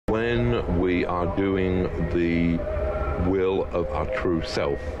we are doing the will of our true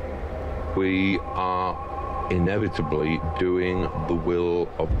self, we are inevitably doing the will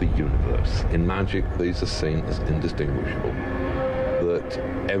of the universe. In magic, these are seen as indistinguishable. That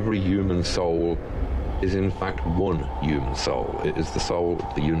every human soul is in fact one human soul. It is the soul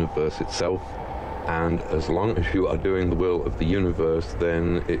of the universe itself. And as long as you are doing the will of the universe,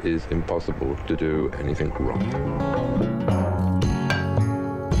 then it is impossible to do anything wrong.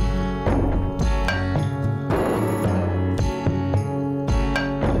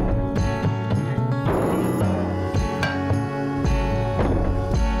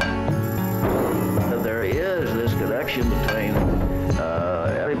 There is this connection between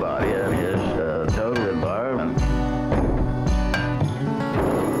everybody and his total environment.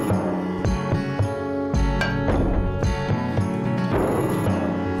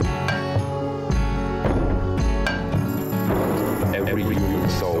 Every human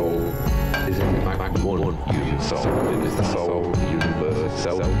soul is in fact one human soul. It is the soul of the universe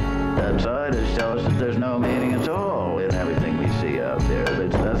itself. That scientists tell us that there's no meaning at all in everything we see out there.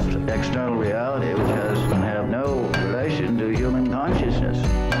 That's external reality which can have no relation to human consciousness.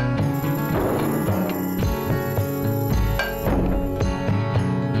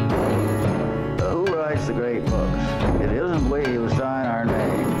 Who writes the great books? It isn't we who sign our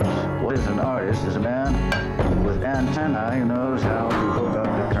names. What is an artist is a man with antennae who knows how to hook up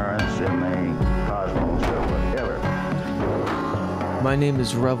the currents in the cosmos or whatever. My name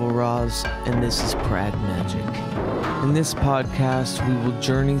is Revel Ross, and this is Pragmagick. In this podcast, we will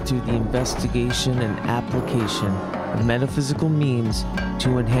journey through the investigation and application of metaphysical means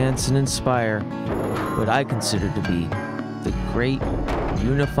to enhance and inspire what I consider to be the great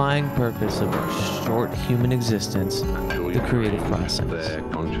unifying purpose of our short human existence, the creative process.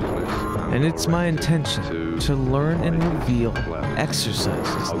 And it's my intention to learn and reveal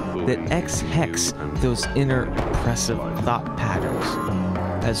exercises that X-hex those inner oppressive thought patterns,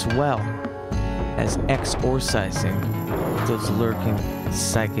 as well as exorcising those lurking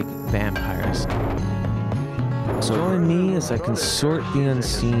psychic vampires. Join me as I consort the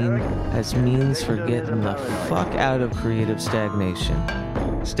unseen as means for getting the fuck out of creative stagnation.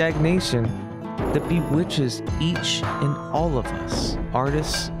 Stagnation that bewitches each and all of us,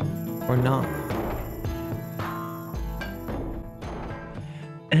 artists or not.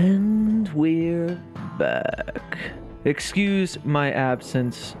 And we're back. Excuse my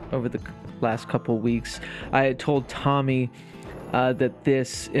absence over the last couple weeks. I had told Tommie that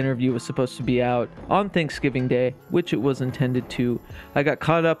this interview was supposed to be out on Thanksgiving Day, which it was intended to. I got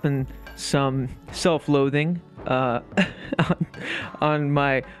caught up in some self-loathing on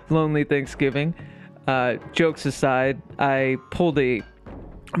my lonely Thanksgiving. Jokes aside, I pulled a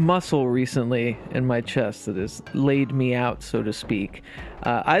muscle recently in my chest that has laid me out, so to speak.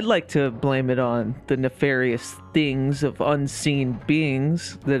 I'd like to blame it on the nefarious things of unseen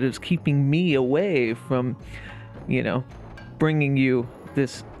beings that is keeping me away from, bringing you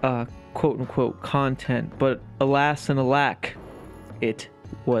this quote-unquote content. But alas and alack, it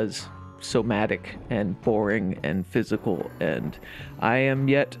was somatic and boring and physical, and I am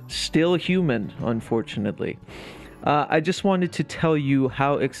yet still human, unfortunately. I just wanted to tell you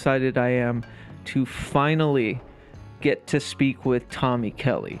how excited I am to finally get to speak with Tommie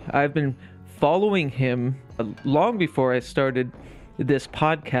Kelly. I've been following him long before I started this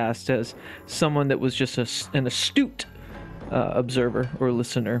podcast as someone that was just an astute observer or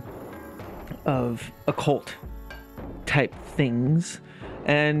listener of occult type things.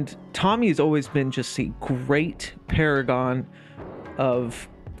 And Tommie has always been just a great paragon of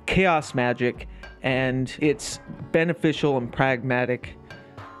chaos magic and its beneficial and pragmatic,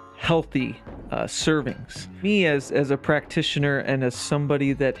 healthy servings. Me as a practitioner and as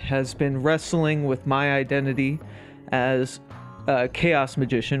somebody that has been wrestling with my identity as a chaos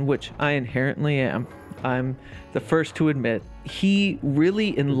magician, which I inherently am, I'm the first to admit, he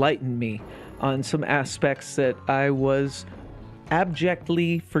really enlightened me on some aspects that I was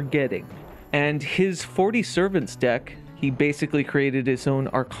abjectly forgetting. And his 40 Servants deck, he basically created his own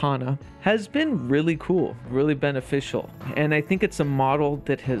arcana, has been really cool, really beneficial. And I think it's a model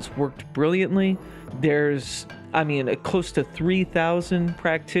that has worked brilliantly. There's, close to 3,000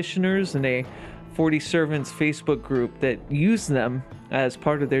 practitioners in a 40 Servants Facebook group that use them as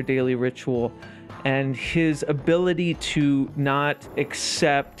part of their daily ritual. And his ability to not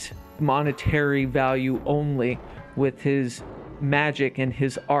accept monetary value only with his magic and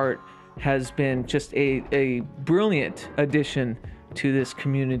his art has been just a brilliant addition to this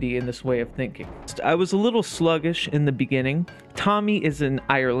community and this way of thinking. I was a little sluggish in the beginning. Tommie is in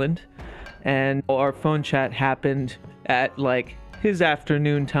Ireland, and our phone chat happened at like his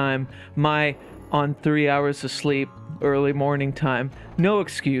afternoon time, my on 3 hours of sleep, early morning time. No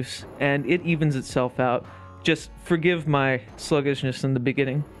excuse, and it evens itself out. Just forgive my sluggishness in the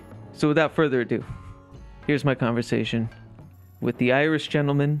beginning. So without further ado, here's my conversation with the Irish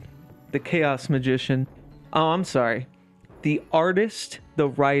gentleman, the chaos magician. Oh, I'm sorry. The artist, the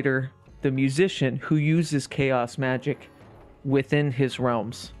writer, the musician who uses chaos magic within his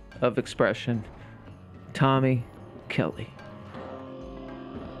realms of expression, Tommie Kelly.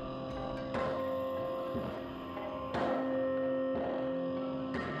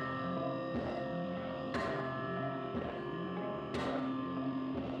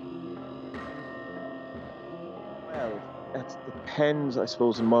 It depends, I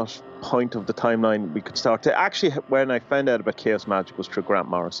suppose, on what point of the timeline we could start. Actually, when I found out about chaos magic was through Grant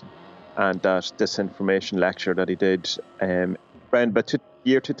Morrison and that disinformation lecture that he did around about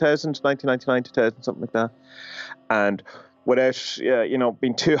year 2000, 1999, 2000, something like that. And without,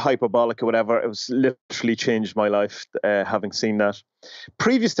 being too hyperbolic or whatever, it was literally changed my life having seen that.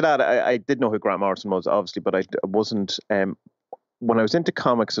 Previous to that, I did know who Grant Morrison was, obviously, but I wasn't. When I was into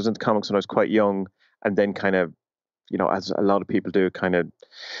comics, when I was quite young, and then kind of, as a lot of people do, kind of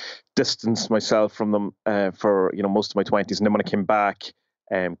distanced myself from them for, most of my 20s. And then when I came back,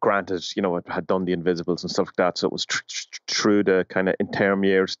 granted, I had done The Invisibles and stuff like that. So it was through the kind of interim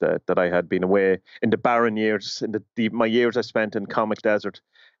years that I had been away, in the barren years, in my years I spent in comic desert,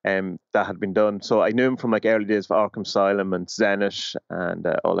 that had been done. So I knew him from like early days of Arkham Asylum and Zenith and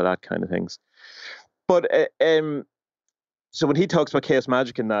all of that kind of things. But so when he talks about chaos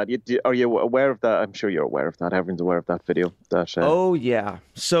magic and that, are you aware of that? I'm sure you're aware of that. Everyone's aware of that video. Oh, yeah.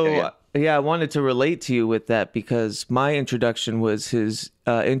 So, yeah, I wanted to relate to you with that because my introduction was his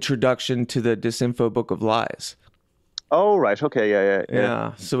introduction to the Disinfo Book of Lies. Oh, right. Okay,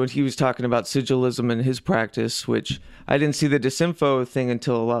 yeah. So when he was talking about sigilism and his practice, which I didn't see the Disinfo thing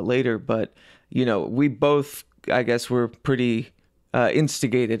until a lot later, but, we both, I guess, were pretty...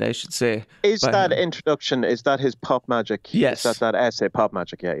 instigated, I should say. Is that introduction, is that his pop magic? Yes. Is that essay, pop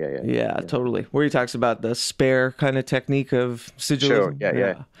magic? Yeah, totally. Where he talks about the spare kind of technique of sigilism.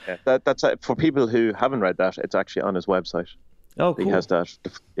 Sure, yeah. That's for people who haven't read that, it's actually on his website. Oh, cool. He has that,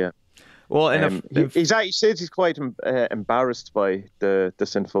 yeah. Well, and he says he's quite embarrassed by the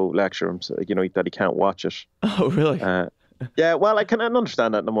Disinfo lecture, that he can't watch it. Oh, really? Yeah, well, I can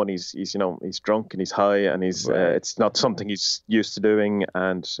understand that in the one he's drunk and he's high and he's right. It's not something he's used to doing,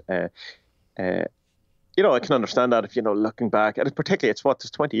 and I can understand that if looking back, and particularly it's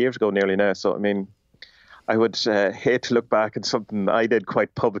 20 years ago nearly now. So I mean, I would hate to look back at something I did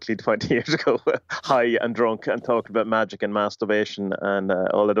quite publicly 20 years ago, high and drunk and talking about magic and masturbation and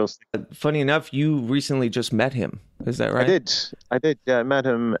all of those things. Funny enough, you recently just met him. Is that right? I did. Yeah, I met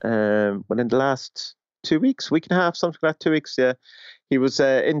him within the last 2 weeks, week and a half, something like that. 2 weeks. Yeah, he was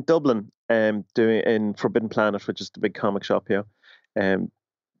in Dublin, doing in Forbidden Planet, which is the big comic shop here,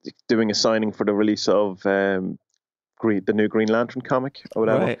 doing a signing for the release of the new Green Lantern comic or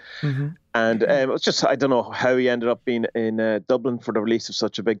whatever. Right. Mm-hmm. And it was just, I don't know how he ended up being in Dublin for the release of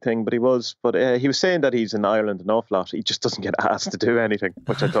such a big thing, but he was. But he was saying that he's in Ireland an awful lot. He just doesn't get asked to do anything,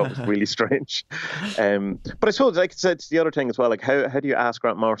 which I thought was really strange. But I suppose, like I said, it's the other thing as well. Like how do you ask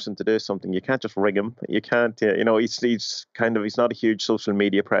Grant Morrison to do something? You can't just rig him. You can't. He's not a huge social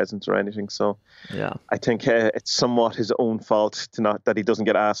media presence or anything. So yeah, I think it's somewhat his own fault that he doesn't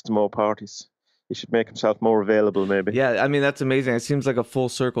get asked to more parties. He should make himself more available, maybe. Yeah, I mean, that's amazing. It seems like a full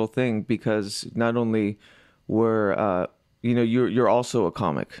circle thing because not only were, you're also a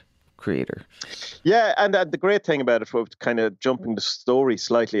comic creator. Yeah, and the great thing about it, for kind of jumping the story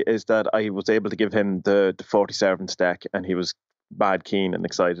slightly, is that I was able to give him the 40 Servants deck, and he was bad keen and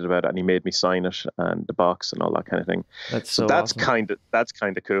excited about it, and he made me sign it and the box and all that kind of thing. That's that's awesome. That's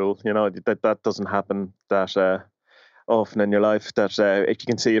kind of cool. That doesn't happen that often in your life. That if you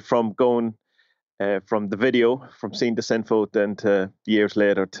can see it from going. From the video, from seeing Disinfo, then to years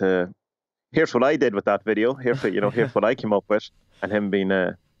later to here's what I did with that video. Here's what I came up with, and him being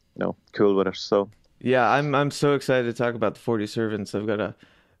cool with it. So yeah, I'm so excited to talk about the 40 Servants. I've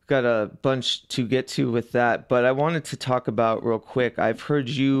got a bunch to get to with that, but I wanted to talk about real quick. I've heard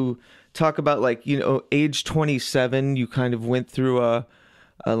you talk about age 27. You kind of went through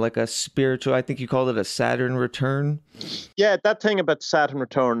like a spiritual, I think you called it a Saturn return. Yeah, that thing about Saturn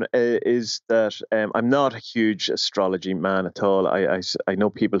return is that I'm not a huge astrology man at all. I know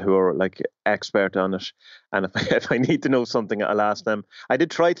people who are like expert on it, and if I need to know something, I'll ask them. I did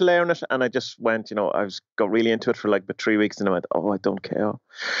try to learn it, and I just went, got really into it for like about 3 weeks, and I went, oh, I don't care,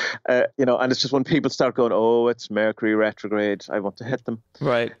 and it's just when people start going, oh, it's Mercury retrograde, I want to hit them.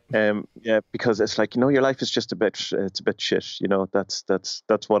 Right. Yeah, because it's like, your life is just it's a bit shit.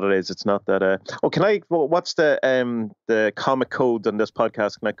 That's what it is. It's not that. What's the comic code on this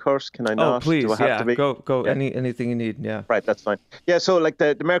podcast? Can I curse? Can I not? Oh, please, Do I have to be? Go. Yeah. Anything you need. Yeah. Right, that's fine. Yeah, so like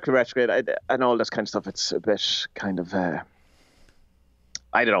the Mercury retrograde and all this kind of stuff, it's a bit kind of.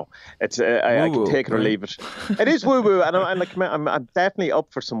 I don't know. It's I can take it or leave it. It is woo woo, and I'm definitely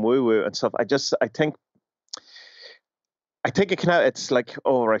up for some woo woo and stuff. I think it can. It's like,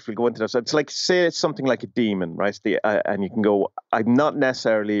 oh, right, we'll go into this. It's like, say it's something like a demon, right? And you can go, I'm not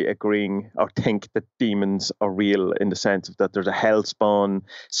necessarily agreeing or think that demons are real in the sense of that there's a hellspawn,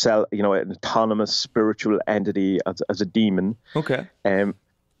 an autonomous spiritual entity as a demon. Okay.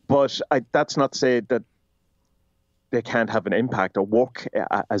 But that's not to say that they can't have an impact or work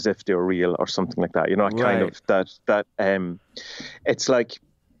as if they're real or something like that. Kind of that. It's like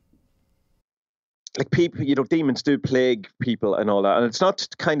people, demons do plague people and all that, and it's not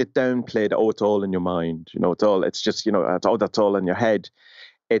kind of downplayed. Oh, it's all in your mind, it's just, that's all in your head.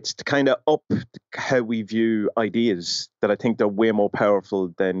 It's to kind of up how we view ideas, that I think they're way more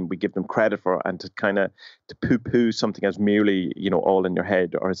powerful than we give them credit for, and to kind of to poo-poo something as merely, all in your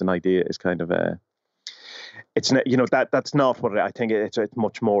head or as an idea is kind of it's not, that's not what I think. It's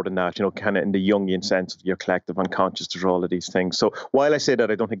much more than that, kind of in the Jungian sense of your collective unconscious. There's all of these things. So while I say that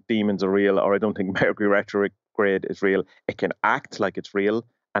I don't think demons are real, or I don't think Mercury retrograde is real, it can act like it's real,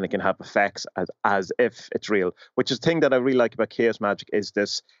 and it can have effects as if it's real, which is the thing that I really like about chaos magic. Is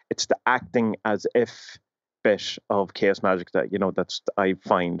this? It's the acting as if bit of chaos magic that that's I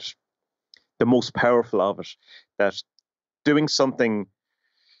find the most powerful of it. That doing something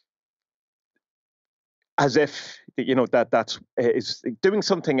as if that's doing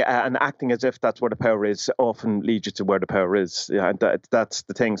something and acting as if that's where the power is often leads you to where the power is. Yeah, and that's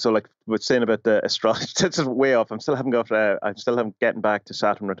the thing. So like we're saying about the astrology, this is way off. I'm still haven't getting back to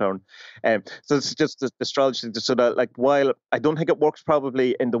Saturn return. So it's just the astrology. So that, like, while I don't think it works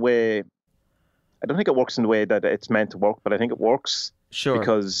probably in the way, I don't think it works in the way that it's meant to work, but I think it works. Sure.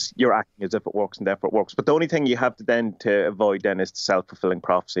 Because you're acting as if it works, and therefore it works. But the only thing you have to avoid then is the self-fulfilling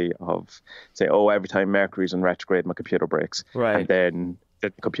prophecy of, say, oh, every time Mercury's in retrograde, my computer breaks. Right. And then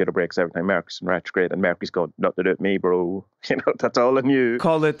the computer breaks every time Mercury's in retrograde, and Mercury's going, nothing to do with me, bro. That's all on you. I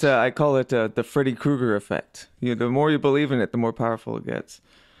call it the Freddy Krueger effect. The more you believe in it, the more powerful it gets.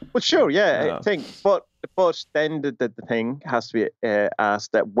 Well, sure, yeah. I think, but then the thing has to be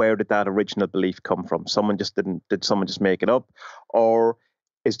asked, that where did that original belief come from? Did someone just make it up, or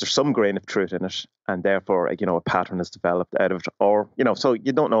is there some grain of truth in it, and therefore a pattern is developed out of it, or so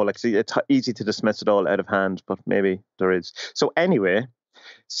you don't know. Like, see, it's easy to dismiss it all out of hand, but maybe there is. So anyway,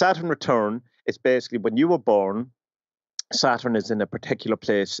 Saturn return is basically when you were born. Saturn is in a particular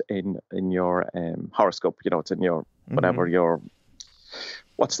place in your horoscope. It's in your whatever your.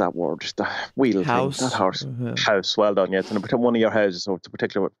 What's that word? The wheel house. Thing. Not horse. House. Well done. Yeah, it's in one of your houses, so it's a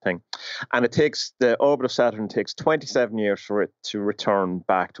particular thing. And it takes the orbit of Saturn takes 27 years for it to return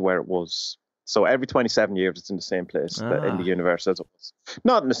back to where it was. So every 27 years, it's in the same place in the universe as it was.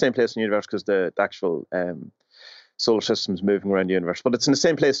 Not in the same place in the universe, because the actual solar system is moving around the universe, but it's in the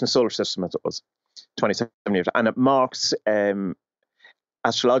same place in the solar system as it was 27 years, and it marks.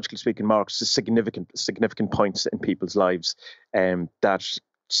 Astrologically speaking, marks significant points in people's lives that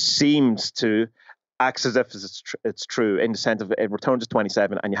seems to act as if it's true, in the sense of it returns to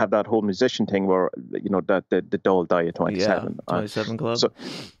 27, and you have that whole musician thing where that the dull die at 27. Yeah, 27 club.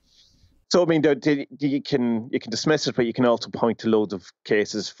 So I mean, you can dismiss it, but you can also point to loads of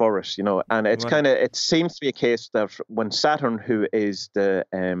cases for it, and it's kind of, it seems to be a case that when Saturn, who is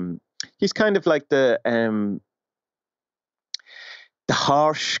he's kind of like the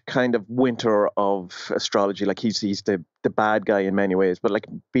harsh kind of winter of astrology. Like he's the bad guy in many ways, but like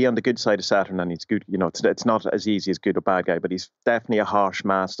be on the good side of Saturn, and he's good. It's not as easy as good or bad guy, but he's definitely a harsh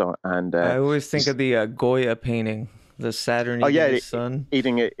master. And I always think of the Goya painting, the Saturn eating his son.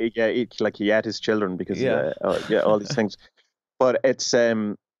 Eating it, like he ate his children because all these things. But it's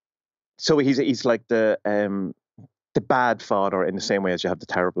so he's like the bad father in the same way as you have the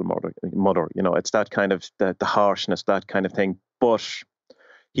terrible mother. It's that kind of the harshness, that kind of thing. But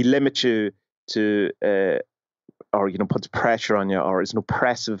he limits you to, or puts pressure on you, or is an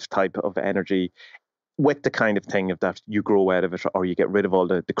oppressive type of energy, with the kind of thing of that you grow out of it, or you get rid of all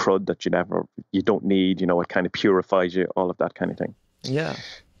the crud that you don't need, it kind of purifies you, all of that kind of thing. Yeah.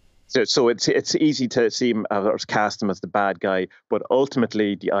 So it's easy to see him or cast him as the bad guy, but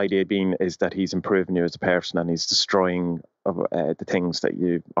ultimately the idea being is that he's improving you as a person, and he's destroying the things that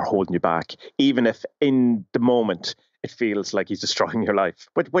you are holding you back, even if in the moment it feels like he's destroying your life,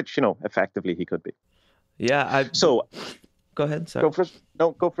 which effectively he could be. Yeah. So go ahead. Sorry. Go for it.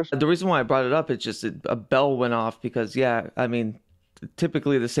 No, go for it. The reason why I brought it up, it's just a bell went off because,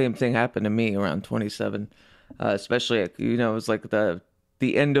 typically the same thing happened to me around 27, especially, it was like the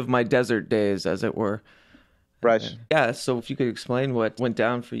end of my desert days, as it were. Right. Yeah. So if you could explain what went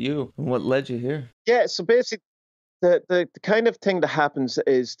down for you and what led you here. Yeah. So basically, the kind of thing that happens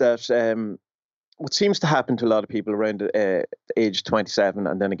is that what seems to happen to a lot of people around age 27,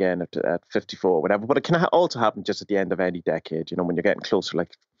 and then again at 54, whatever. But it can also happen just at the end of any decade. When you're getting closer,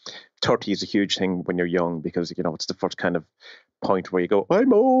 like 30 is a huge thing when you're young, because it's the first kind of point where you go,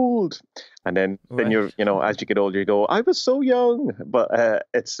 I'm old, and then you're as you get older you go, I was so young. But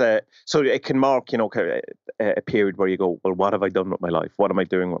it's so it can mark a period where you go, well, what have I done with my life? What am I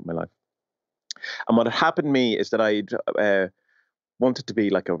doing with my life? And what had happened to me is that I'd wanted to be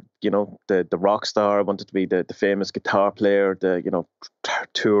like the rock star. I wanted to be the famous guitar player,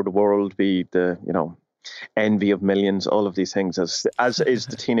 tour the world, be the envy of millions, all of these things, as is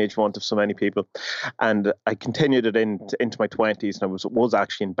the teenage want of so many people. And I continued it into my 20s, and I was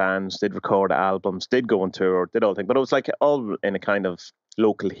actually in bands, did record albums, did go on tour, did all things, but it was like all in a kind of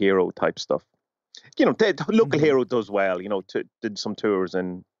local hero type stuff. The local hero does well, did some tours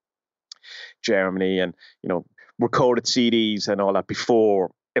in Germany, and recorded CDs and all that before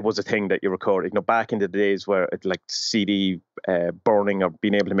it was a thing that you recorded. Back in the days where CD burning or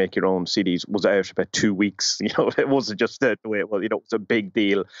being able to make your own CDs was out about 2 weeks. It wasn't just the way it was. It was a big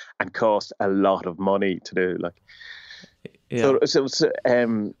deal and cost a lot of money to do. So it was so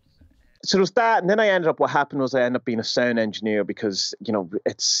there was that, and then what happened was I ended up being a sound engineer, because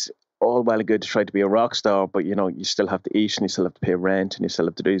it's all well and good to try to be a rock star, but you still have to eat, and you still have to pay rent, and you still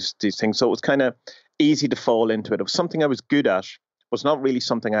have to do these things. So it was kind of easy to fall into it. It was something I was good at. It was not really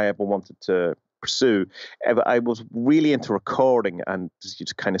something I ever wanted to pursue. I was really into recording and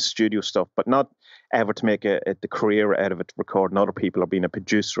just kind of studio stuff, but not ever to make the career out of it, recording other people or being a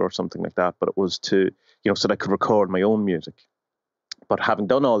producer or something like that. But it was to so that I could record my own music. But having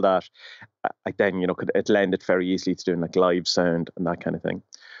done all that, I then it lended very easily to doing live sound and that kind of thing.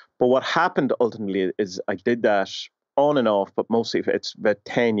 But what happened ultimately is I did that on and off, but mostly it's about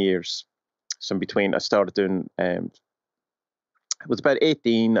 10 years. So in between, I started doing, it was about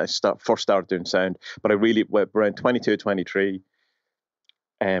 18, I first started doing sound, but I really, around 22, 23,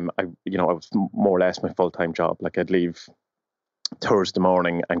 I was more or less my full-time job. I'd leave Thursday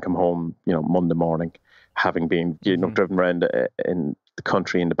morning and come home, Monday morning, having been, driven around in the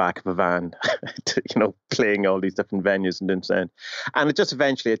country in the back of a van, playing all these different venues and doing sound. And it just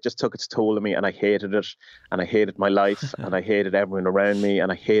eventually took its toll on me, and I hated it, and I hated my life, and I hated everyone around me,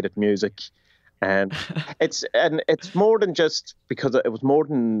 and I hated music. And it's more than just, because it was more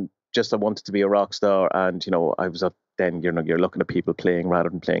than just I wanted to be a rock star, and I was up then, you're looking at people playing rather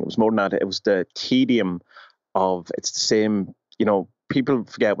than playing. It was more than that. It was the tedium of, it's the same, people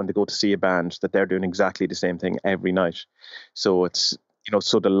forget when they go to see a band that they're doing exactly the same thing every night. So it's,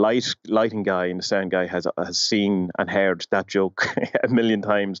 so the lighting guy and the sound guy has seen and heard that joke a million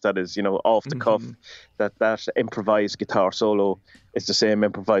times. That is, off the cuff, that improvised guitar solo is the same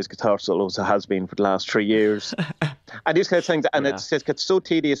improvised guitar solo as it has been for the last 3 years. And these kind of things. And it just gets so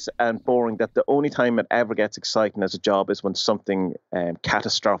tedious and boring that the only time it ever gets exciting as a job is when something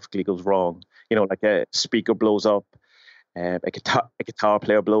catastrophically goes wrong. Like a speaker blows up, a guitar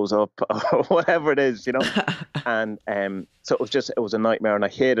player blows up, or whatever it is, and so it was a nightmare, and I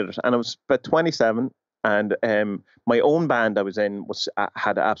hated it. And I was about 27, and my own band I was in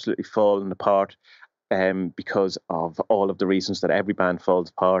had absolutely fallen apart, because of all of the reasons that every band falls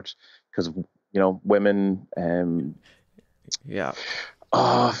apart, because of women,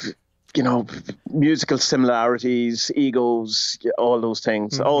 musical similarities, egos, all those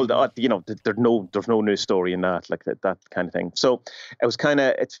things. All the, there's no new story in that, that kind of thing. So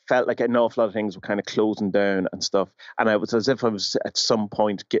it felt like an awful lot of things were kind of closing down and stuff. And it was as if I was at some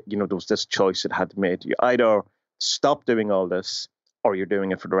point, there was this choice that had to be made. You either stop doing all this, or you're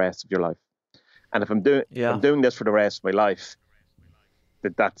doing it for the rest of your life. And if I'm doing this for the rest of my life,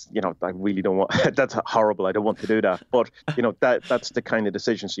 that's I really don't want. That's horrible. I don't want to do that. But that's the kind of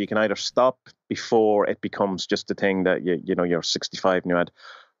decision. So you can either stop before it becomes just a thing that you're 65 and you had,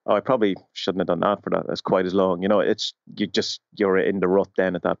 Oh, I probably shouldn't have done that for that. It's quite as long. You're in the rut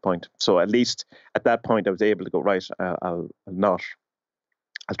then at that point. So at least at that point, I was able to go, right, I'll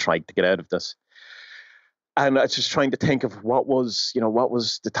try to get out of this. And I was just trying to think of what was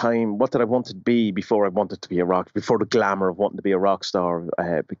the time, what did I want to be before I wanted to be before the glamour of wanting to be a rock star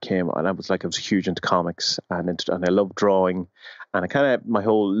became. And I was huge into comics and I loved drawing. And my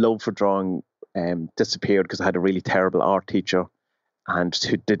whole love for drawing disappeared because I had a really terrible art teacher, and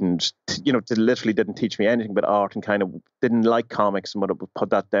who literally didn't teach me anything but art, and kind of didn't like comics, and would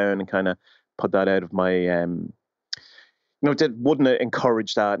put that down and kind of put that out of my, wouldn't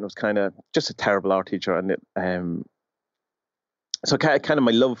encourage that, and it was kind of just a terrible art teacher. And so kind of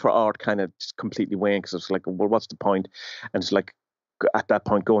my love for art kind of just completely waned, because it's like, well, what's the point? And it's like, at that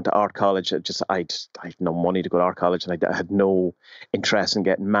point, going to art college, I had no money to go to art college, and I had no interest in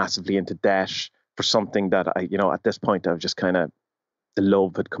getting massively into debt for something that at this point, I was just kind of, the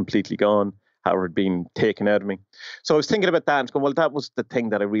love had completely gone, how it had been taken out of me. So I was thinking about that and going, well, that was the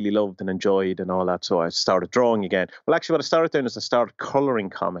thing that I really loved and enjoyed and all that. So I started drawing again. Well, actually, what I started doing is I started coloring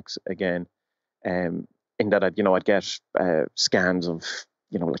comics again. In that I'd get scans of,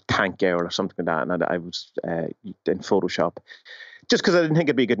 like Tank Girl or something like that. And I was in Photoshop, just because I didn't think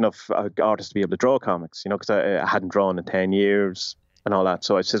it'd be a good enough artist to be able to draw comics, because I hadn't drawn in 10 years. And all that,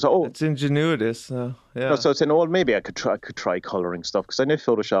 so I says, "Oh, it's ingenuitous." Yeah. So I said, "Oh, well, maybe I could try coloring stuff," because I knew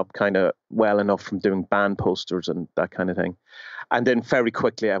Photoshop kind of well enough from doing band posters and that kind of thing. And then very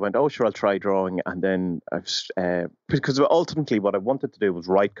quickly, I went, "Oh, sure, I'll try drawing." And then because ultimately, what I wanted to do was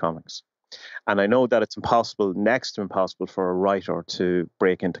write comics. And I know that it's next to impossible for a writer to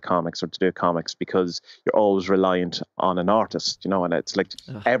break into comics or to do comics, because you're always reliant on an artist, and it's like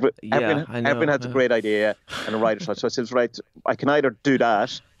everyone has a great idea and a writer. So I said, right, I can either do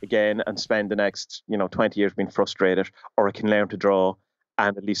that again and spend the next, 20 years being frustrated, or I can learn to draw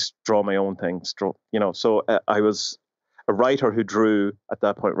and at least draw my own things, So I was a writer who drew at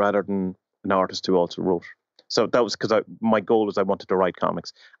that point rather than an artist who also wrote. So that was because my goal was I wanted to write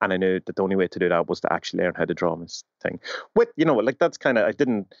comics, and I knew that the only way to do that was to actually learn how to draw this thing. That's kind of,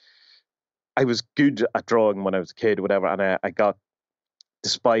 I was good at drawing when I was a kid, whatever, and I got,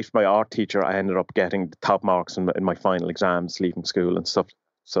 despite my art teacher, I ended up getting the top marks in my final exams, leaving school and stuff.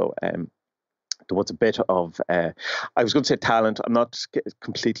 So there was a bit of, I was going to say talent. I'm not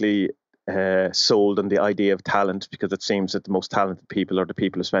completely sold on the idea of talent, because it seems that the most talented people are the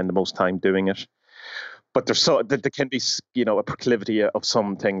people who spend the most time doing it. But there can be, a proclivity of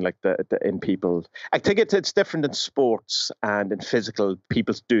something like the in people. I think it's different in sports and in physical.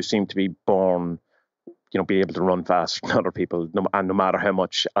 People do seem to be born, be able to run faster than other people. And no matter how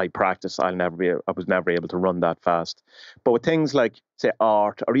much I practice, I was never able to run that fast. But with things like, say,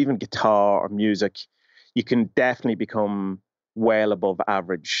 art or even guitar or music, you can definitely become well above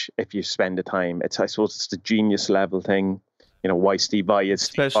average if you spend the time. I suppose it's the genius level thing. Why Steve Vai is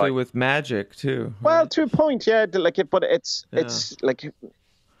Steve especially Vai. With magic too. Right? Well, to a point, yeah. But it's like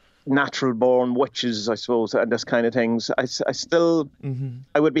natural born witches, I suppose, and this kind of things. I still,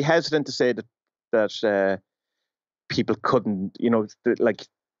 I would be hesitant to say that people couldn't,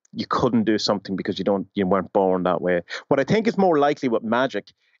 you couldn't do something because you weren't born that way. What I think is more likely with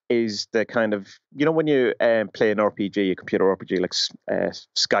magic is the kind of, when you play an RPG, a computer RPG like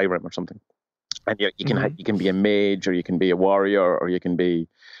Skyrim or something. And you can be a mage, or you can be a warrior, or you can be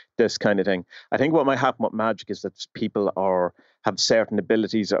this kind of thing. I think what might happen with magic is that people have certain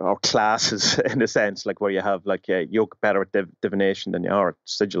abilities or classes, in a sense, like where you have you're better at divination than you are at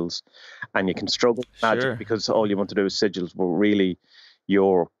sigils, and you can struggle with magic because all you want to do is sigils. But really,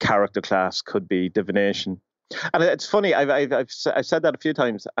 your character class could be divination. And it's funny. I've said that a few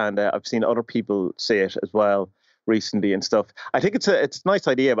times, and I've seen other people say it as well recently and stuff. I think it's a nice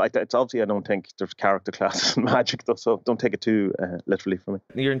idea, but it's obviously, I don't think there's character classes in magic, though, so don't take it too literally from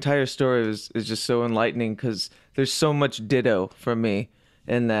me. Your entire story is just so enlightening, because there's so much ditto from me,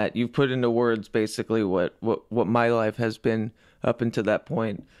 in that you've put into words basically what my life has been up until that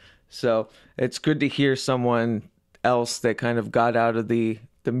point. So it's good to hear someone else that kind of got out of the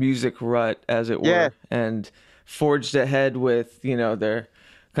music rut, as it were, and forged ahead with their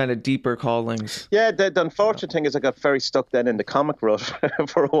kind of deeper callings. Yeah, the unfortunate thing is I got very stuck then in the comic rut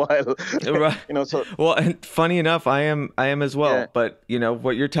for a while. Right. So well, and funny enough, I am as well. Yeah. But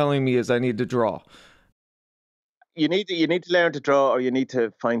what you're telling me is I need to draw. You need to learn to draw, or you need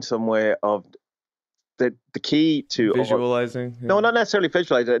to find some way of the key to visualizing. No, not necessarily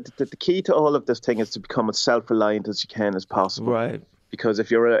visualizing. The key to all of this thing is to become as self-reliant as you can as possible. Right. Because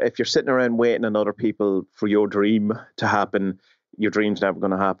if you're sitting around waiting on other people for your dream to happen, your dream's never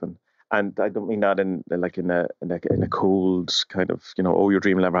going to happen. And I don't mean that in a cold kind of, oh, your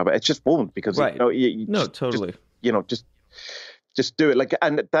dream will never happen. It just won't, because Right. you No, just, totally. just do it. Like,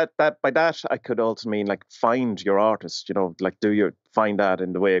 and that by that I could also mean like find your artist, like find that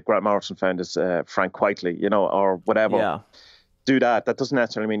in the way Grant Morrison found his Frank Whiteley, or whatever. Yeah. Do that. That doesn't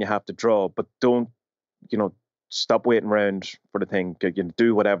necessarily mean you have to draw, but don't, stop waiting around for the thing.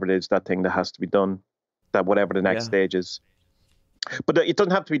 Do whatever it is, that thing that has to be done, that whatever the next stage is. But it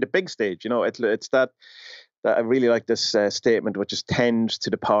doesn't have to be the big stage, it's that I really like this statement, which is tend to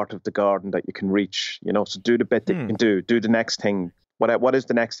the part of the garden that you can reach, so do the bit that you can do the next thing. What is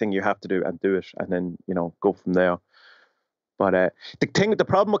the next thing you have to do, and do it, and then, go from there. But the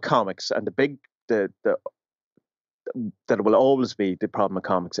problem with comics, and that it will always be the problem with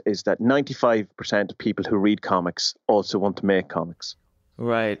comics, is that 95% of people who read comics also want to make comics.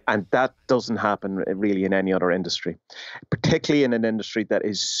 Right. And that doesn't happen really in any other industry, particularly in an industry that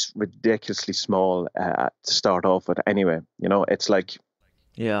is ridiculously small to start off with anyway. It's like...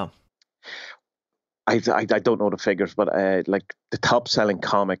 Yeah. I don't know the figures, but like the top selling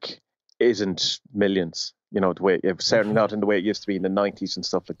comic isn't millions, the way, certainly not in the way it used to be in the 90s and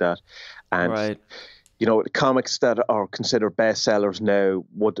stuff like that. And... Right. Comics that are considered bestsellers now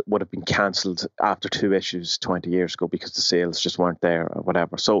would have been cancelled after 2 issues 20 years ago because the sales just weren't there or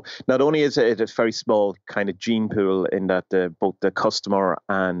whatever. So not only is it a very small kind of gene pool in that both the customer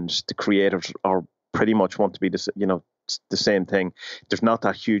and the creators are pretty much want to be the same thing. There's not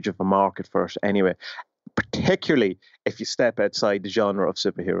that huge of a market for it anyway, particularly if you step outside the genre of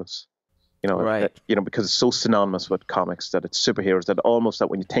superheroes. Right. Because it's so synonymous with comics that it's superheroes, that almost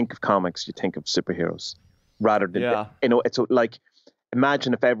that when you think of comics, you think of superheroes rather than, it's like,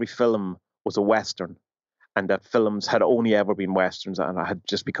 imagine if every film was a Western, and that films had only ever been Westerns, and I had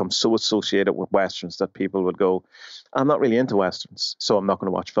just become so associated with Westerns that people would go, I'm not really into Westerns, so I'm not going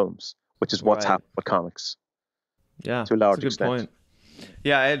to watch films, which is what's happened with comics. Yeah. To a large extent. Point.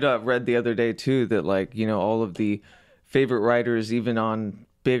 Yeah. I had read the other day too, that like, all of the favorite writers, even on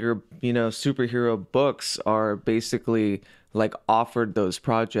bigger, superhero books, are basically like offered those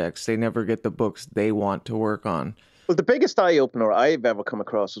projects. They never get the books they want to work on. Well, the biggest eye opener I've ever come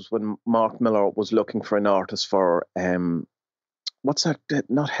across was when Mark Millar was looking for an artist for what's that?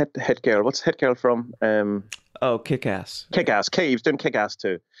 Not Hit Girl. What's Hit Girl from? Kick-Ass. Kick-Ass. He was doing Kick-Ass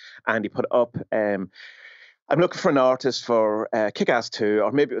 2, and he put up I'm looking for an artist for Kick-Ass 2,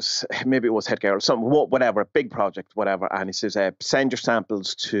 or maybe it was Hit Girl, something, whatever, a big project, whatever. And he says, send your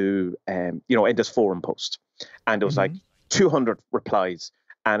samples to, in this forum post. And it was like 200 replies.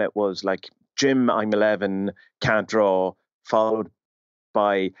 And it was like, Jim, I'm 11, can't draw, followed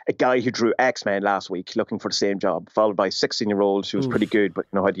by a guy who drew X-Men last week, looking for the same job, followed by a 16-year-old who was pretty good, but,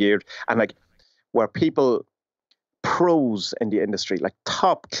 had years. And like, where people... pros in the industry, like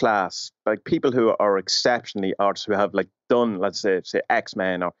top class, like people who are exceptionally artists, who have like done, let's say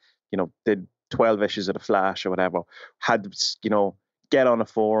X-Men, or did 12 issues of The Flash or whatever, had get on a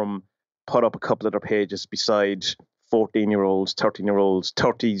forum, put up a couple of their pages beside 14-year-olds, 13-year-olds,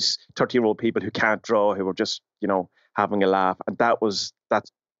 30-year-old people who can't draw, who were just having a laugh. And I was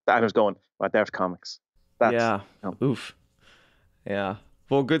going, right, there's comics. Oof. Yeah.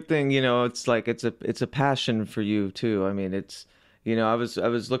 Well, good thing, it's like it's a passion for you too. I mean, it's, I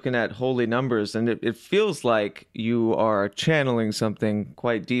was looking at Holy Numbers, and it feels like you are channeling something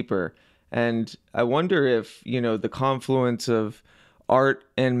quite deeper. And I wonder if, the confluence of art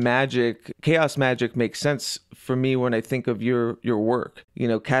and magic, chaos magic, makes sense for me when I think of your work.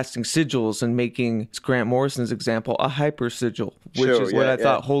 Casting sigils and making, Grant Morrison's example, a hyper sigil, which is what I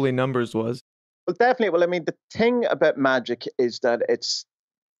thought Holy Numbers was. Well, definitely. Well, I mean, the thing about magic is that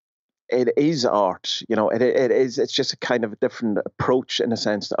it is art, it's just a kind of a different approach in a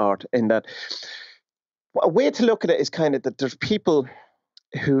sense to art, in that a way to look at it is kind of that there's people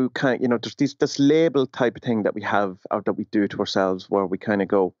who kind of, there's this label type of thing that we have, or that we do to ourselves, where we kind of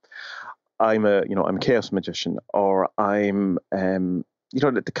go, I'm a chaos magician, or I'm,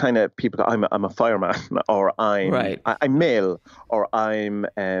 the kind of people go, I'm a fireman, or I'm male, or I'm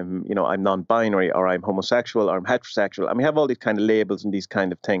non-binary, or I'm homosexual, or I'm heterosexual. And we have all these kind of labels and these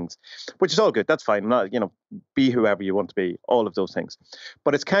kind of things, which is all good. That's fine. Not, be whoever you want to be, all of those things.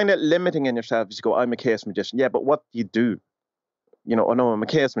 But it's kind of limiting in yourself as you go, I'm a chaos magician. Yeah, but what do you do? Oh no, I'm a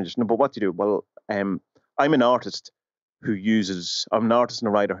chaos magician. No, but what do you do? Well, I'm an artist I'm an artist and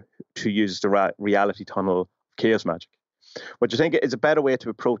a writer who uses the reality tunnel of chaos magic. Which I think is a better way to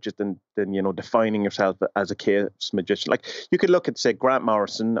approach it than defining yourself as a chaos magician. Like, you could look at, say, Grant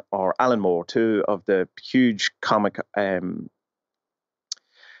Morrison or Alan Moore, two of the huge comic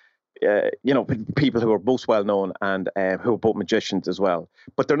people who are both well known and who are both magicians as well.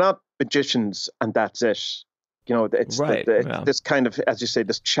 But they're not magicians, and that's it. It's Right. it's this kind of, as you say,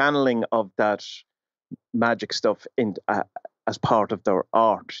 this channeling of that magic stuff in as part of their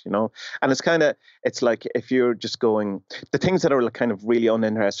art, And it's like if you're just going, the things that are kind of really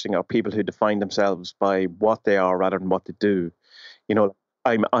uninteresting are people who define themselves by what they are rather than what they do.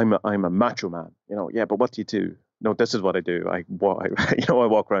 I'm a macho man. Yeah, but what do you do? No, this is what I do. I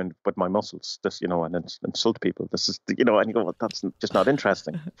walk around with my muscles, and insult people. This is, and you go, well, that's just not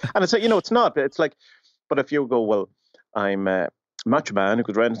interesting. And it's like, it's not. It's like, but if you go, well, I'm a macho man who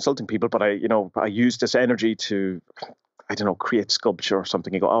goes around insulting people, but I use this energy to, I don't know, create sculpture or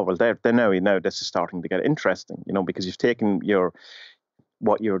something. You go, oh, well, there now this is starting to get interesting, because you've taken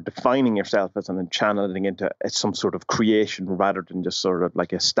what you're defining yourself as and then channeling into some sort of creation rather than just sort of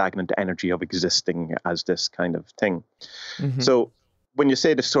like a stagnant energy of existing as this kind of thing. Mm-hmm. So when you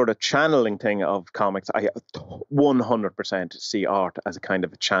say this sort of channeling thing of comics, I 100% see art as a kind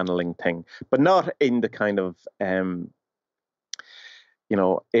of a channeling thing, but not in the kind of,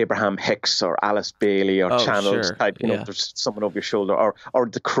 Abraham Hicks or Alice Bailey or channels sure. type, there's someone over your shoulder, or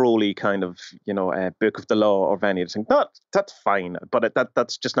the Crowley kind of, Book of the Law or any of things. That's fine, but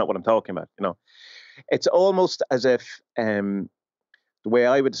that's just not what I'm talking about. It's almost as if the way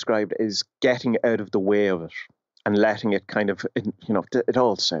I would describe it is getting out of the way of it and letting it kind of, it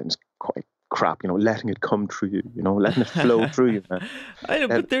all sounds quite crap, letting it come through you, letting it flow through you, man. I know,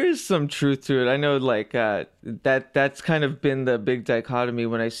 but there is some truth to it. I know, like that's kind of been the big dichotomy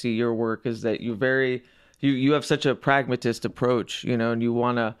when I see your work, is that you have such a pragmatist approach, and you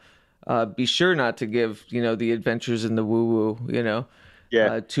want to be sure not to give, the adventures in the woo-woo,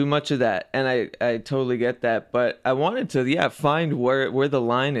 too much of that. And I totally get that, but I wanted to, find where the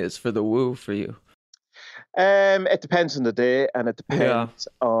line is for the woo for you. It depends on the day, and it depends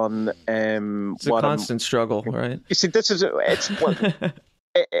on it's a constant struggle, right? You see,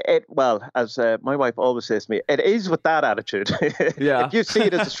 well, as my wife always says to me, it is with that attitude. Yeah. If you see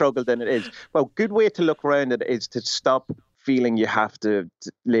it as a struggle, then it is. Well, good way to look around it is to stop feeling you have to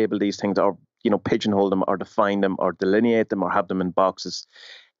label these things or pigeonhole them or define them or delineate them or have them in boxes.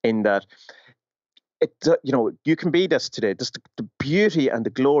 In that, you can be this today. Just the beauty and the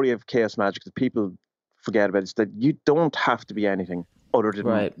glory of chaos magic that people forget about is that you don't have to be anything other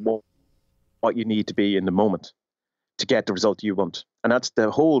than what you need to be in the moment to get the result you want. And that's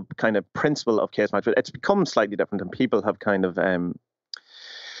the whole kind of principle of chaos magic. It's become slightly different, and people have kind of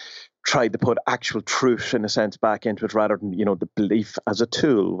tried to put actual truth, in a sense, back into it rather than, the belief as a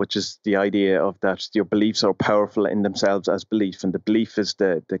tool, which is the idea of that your beliefs are powerful in themselves as belief, and the belief is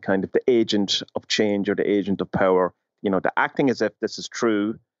the kind of the agent of change or the agent of power. The acting as if this is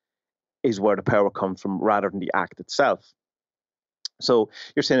true is where the power comes from rather than the act itself. So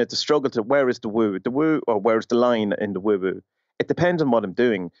you're saying it's a struggle to where is the woo, or where's the line in the woo-woo? It depends on what I'm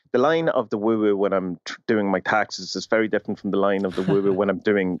doing. The line of the woo-woo when I'm doing my taxes is very different from the line of the woo-woo when I'm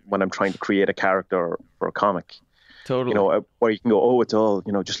trying to create a character for a comic. Totally. Where you can go, oh, it's all,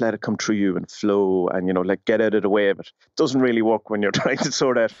 just let it come through you and flow and, like get out of the way of it. It doesn't really work when you're trying to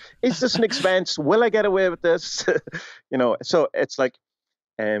sort out, is this an expense? Will I get away with this? So it's like,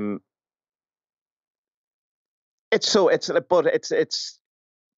 it's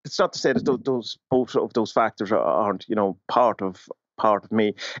not to say that those both of those factors aren't part of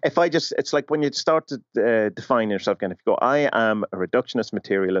me. It's like when you start to define yourself again. If you go, I am a reductionist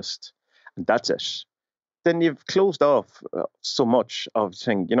materialist, and that's it, then you've closed off so much of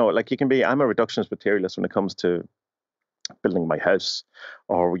thing. Like you can be, I'm a reductionist materialist when it comes to building my house,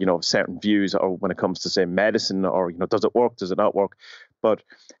 or certain views, or when it comes to say medicine, or does it work, does it not work? But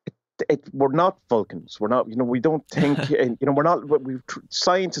we're not Vulcans. We're not, we don't think, we're not,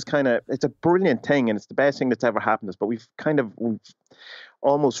 science is it's a brilliant thing, and it's the best thing that's ever happened to us, but we've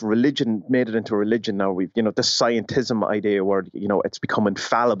almost made it into a religion now. We've, the scientism idea where, it's become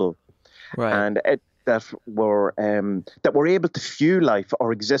infallible. Right. And that we're able to view life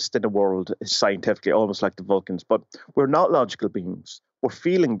or exist in the world scientifically, almost like the Vulcans, but we're not logical beings. We're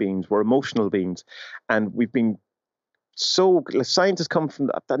feeling beings. We're emotional beings. And we've been science has come from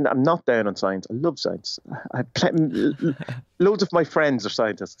that. I'm not down on science. I love science. Loads of my friends are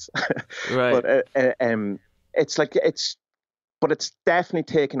scientists. Right. But it's definitely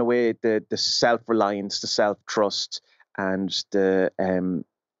taken away the self-reliance, the self-trust, and the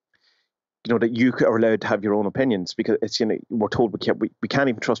that you are allowed to have your own opinions, because it's we're told we can't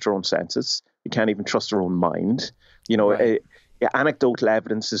even trust our own senses. We can't even trust our own mind. Right. Anecdotal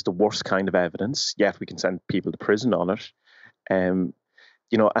evidence is the worst kind of evidence, yet we can send people to prison on it. And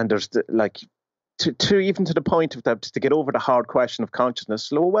there's to even to the point of that, to get over the hard question of consciousness.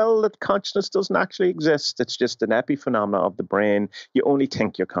 Well, that consciousness doesn't actually exist. It's just an epiphenomena of the brain. You only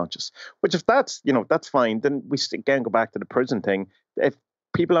think you're conscious. Which, if that's that's fine. Then we again go back to the prison thing. If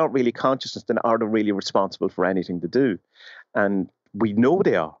people aren't really conscious, then are they really responsible for anything to do? And we know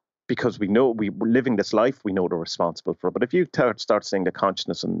they are, because we know we're living this life. We know they're responsible for it. But if you start saying that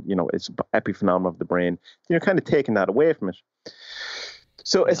consciousness and it's an epiphenomena of the brain, you're kind of taking that away from it.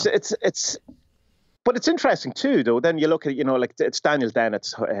 So it's. But it's interesting too, though. Then you look at, like it's Daniel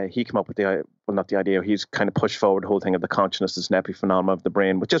Dennett's. He came up with not the idea. He's kind of pushed forward the whole thing of the consciousness as an epiphenomena of the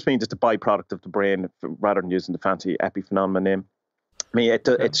brain, which just means it's a byproduct of the brain, rather than using the fancy epiphenomena name. I mean,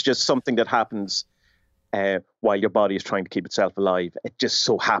 it's just something that happens while your body is trying to keep itself alive. It just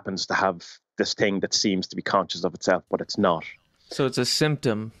so happens to have this thing that seems to be conscious of itself, but it's not. So it's a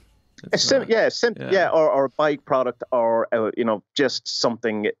symptom. Or a byproduct, or just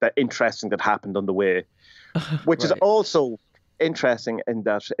something that interesting that happened on the way, which is also interesting in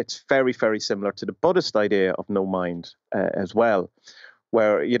that it's very, very similar to the Buddhist idea of no mind as well,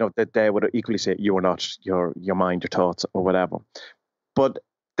 where that they would equally say you are not your mind, your thoughts, or whatever, but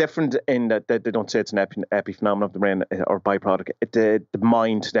different in that they don't say it's an epiphenomenon of the brain or byproduct. The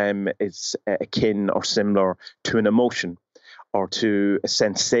mind to them is akin or similar to an emotion, or to a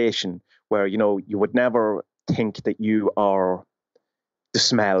sensation, where you would never think that you are the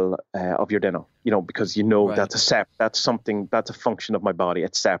smell of your dinner, because right. that's a function of my body.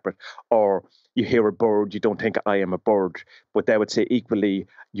 It's separate. Or you hear a bird, you don't think I am a bird, but they would say equally,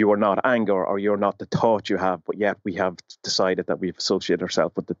 you are not anger, or you're not the thought you have, but yet we have decided that we've associated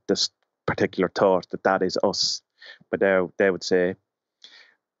ourselves with this particular thought, that is us. But they would say,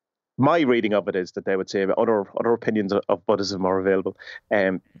 my reading of it is that they would say other opinions of Buddhism are available,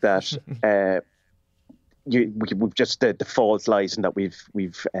 that we've just the fault lies in that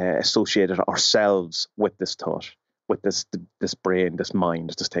we've associated ourselves with this thought, with this brain, this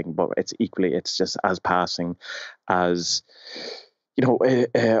mind, this thing. But it's just as passing as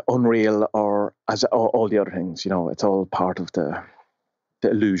unreal, or as all the other things. It's all part of the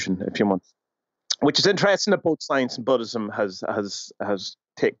illusion, if you want. Which is interesting that both science and Buddhism has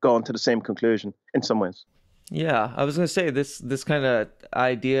gone to the same conclusion in some ways. Yeah, I was going to say this kind of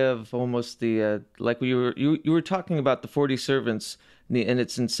idea of almost the like you were talking about the 40 servants and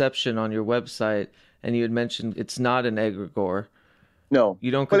its inception on your website, and you had mentioned it's not an egregore. No,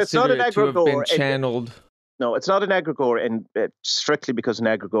 you don't consider it to have been channeled. No, it's not an egregore, and strictly because an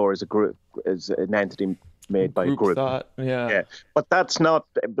egregore is a group, is an entity made by a group. Thought, yeah. But that's not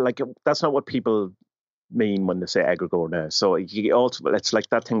what people mean when they say egregore now. So it's like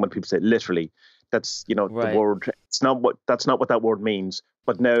that thing when people say literally. That's right. The word. That's not what that word means.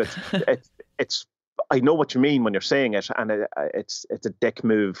 But now it's I know what you mean when you're saying it, and it's a dick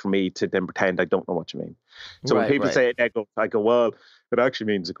move for me to then pretend I don't know what you mean. So when people say egregore, I go, well, it actually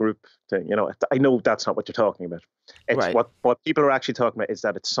means a group thing. I know that's not what you're talking about. It's right. What people are actually talking about is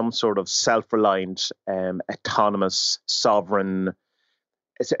that it's some sort of self-reliant, autonomous, sovereign.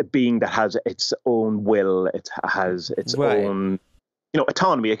 It's a being that has its own will. It has its own,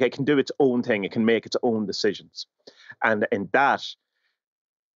 autonomy. It can do its own thing. It can make its own decisions. And in that,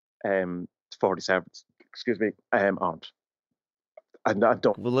 47, excuse me, aren't. I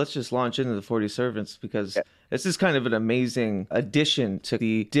don't. Well, let's just launch into the 40 servants, because this is kind of an amazing addition to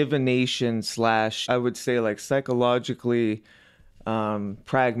the divination / I would say like psychologically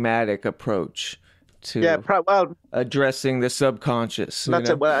pragmatic approach to addressing the subconscious.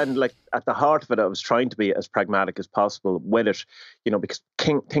 That's it. Well, and like at the heart of it, I was trying to be as pragmatic as possible with it, because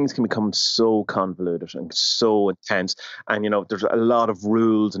things can become so convoluted and so intense. And, there's a lot of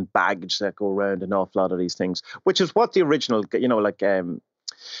rules and baggage that go around an awful lot of these things, which is what the original, like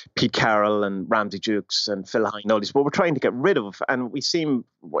Pete Carroll and Ramsey Jukes and Phil Hine, all these, but we're trying to get rid of. And we seem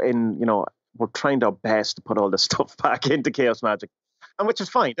we're trying our best to put all this stuff back into chaos magic, and which is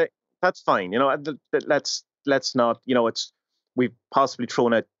fine. That's fine. Let's not, we've possibly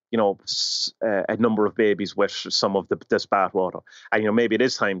thrown out, a number of babies with some of this bathwater. And, maybe it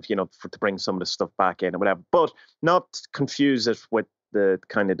is time, to bring some of this stuff back in or whatever, but not confuse it with the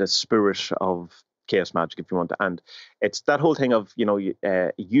kind of the spirit of chaos magic, if you want to. And it's that whole thing of,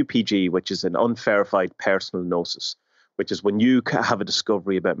 UPG, which is an unverified personal gnosis, which is when you have a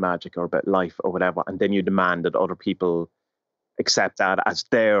discovery about magic or about life or whatever, and then you demand that other people accept that as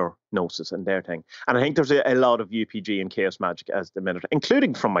their gnosis and their thing. And I think there's a lot of UPG and chaos magic as the minute,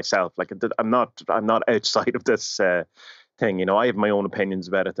 including from myself. Like I'm not outside of this thing. I have my own opinions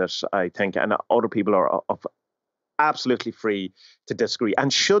about it that I think, and other people are absolutely free to disagree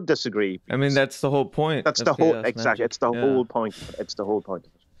and should disagree. I mean, that's the whole point. That's the whole exactly. It's the whole point of it. It's the whole point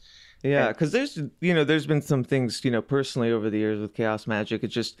of it. Yeah, because there's been some things, personally over the years with chaos magic. It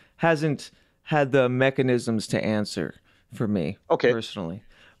just hasn't had the mechanisms to answer for me personally.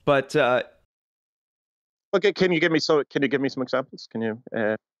 But okay, can you give me some examples? Can you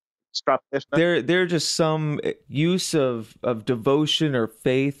strap this? There are just some use of devotion or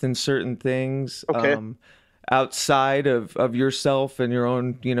faith in certain things outside of yourself and your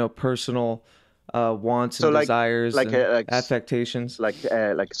own, personal wants and desires and affectations. Like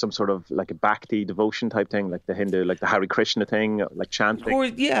some sort of like a bhakti devotion type thing, like the Hindu, like the Hare Krishna thing, like chanting. Or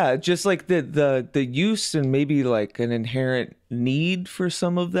just like the use and maybe like an inherent need for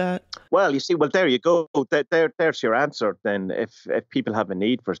some of that. Well, you see, there you go. There's your answer. Then, if people have a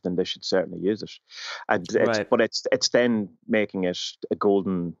need for it, then they should certainly use it. And but it's then making it a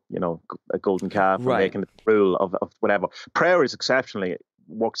golden calf, or making it the rule of whatever. Prayer works exceptionally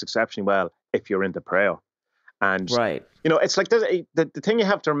well if you're into prayer. And it's like the thing you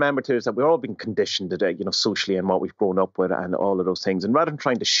have to remember too is that we're all being conditioned today, socially, and what we've grown up with and all of those things. And rather than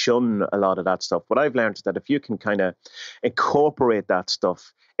trying to shun a lot of that stuff, what I've learned is that if you can kind of incorporate that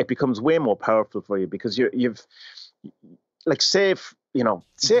stuff, it becomes way more powerful for you, because you've like if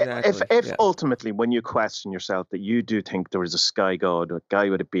ultimately when you question yourself that you do think there is a sky god or a guy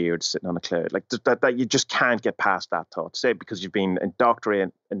with a beard sitting on a cloud, like that you just can't get past that thought, say because you've been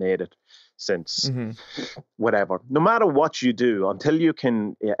indoctrinated since whatever. No matter what you do, until you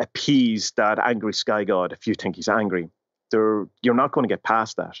can appease that angry sky god, if you think he's angry, you're not going to get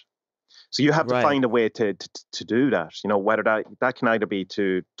past that. So you have to find a way to do that. Whether that can either be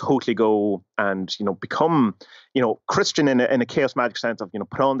to totally go and become Christian in a chaos magic sense of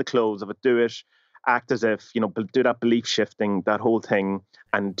put on the clothes of it, do it, act as if do that belief shifting, that whole thing,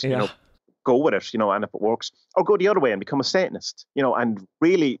 and go with it. And if it works, or go the other way and become a Satanist. And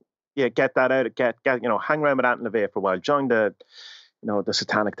really get that out. Get hang around with Aunt LaVey for a while. Join the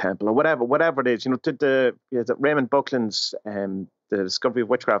Satanic Temple or whatever it is. Raymond Buckland's The Discovery of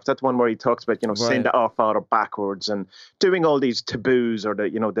Witchcraft. That's one where he talks about, saying the Our Father backwards and doing all these taboos, or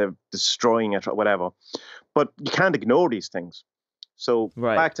the destroying it or whatever. But you can't ignore these things. So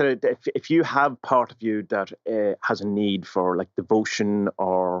back to if you have part of you that has a need for like devotion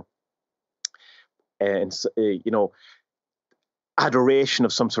or adoration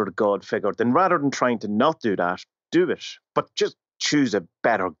of some sort of God figure, then rather than trying to not do that, do it. But just choose a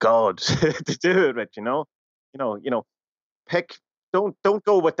better God to do it with. Pick. Don't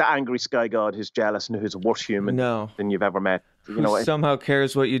go with the angry sky god who's jealous and who's a worse human than you've ever met. Who somehow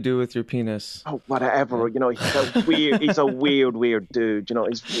cares what you do with your penis. Oh, whatever. He's a weird dude.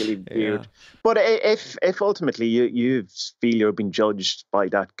 He's really weird. But if ultimately you feel you're being judged by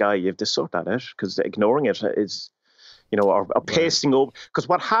that guy, you have to sort that out, because ignoring it is, or pasting over. Because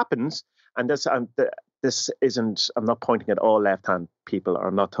what happens, and this isn't, I'm not pointing at all left-hand people, or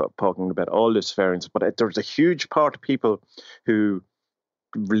I'm not talking about all Luciferians, but there's a huge part of people who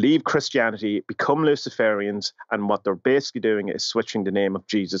leave Christianity, become Luciferians, and what they're basically doing is switching the name of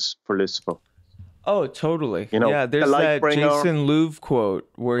Jesus for Lucifer. Oh, totally. There's that Jason Louv quote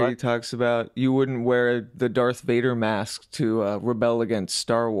where he talks about you wouldn't wear the Darth Vader mask to rebel against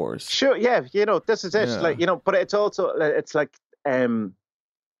Star Wars. Sure, yeah, this is it. Yeah. But it's also, it's like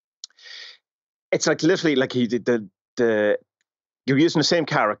literally like he did the you're using the same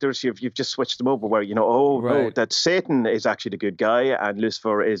characters. You've just switched them over where no, that Satan is actually the good guy and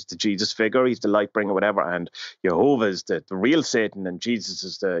Lucifer is the Jesus figure. He's the light bringer, whatever, and Jehovah is the real Satan and Jesus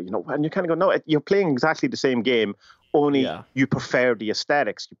is the And you kind of go, no, you're playing exactly the same game. Only you prefer the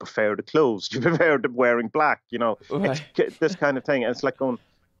aesthetics, you prefer the clothes, you prefer the wearing black. It's this kind of thing. And it's like going,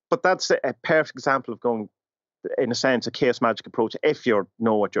 but that's a perfect example of going, in a sense, a chaos magic approach. If you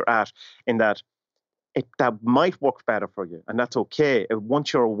know what you're at, in that. That might work better for you, and that's okay.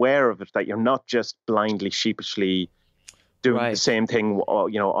 Once you're aware of it, that you're not just blindly, sheepishly doing the same thing,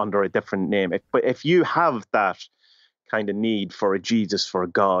 under a different name. But if you have that kind of need for a Jesus, for a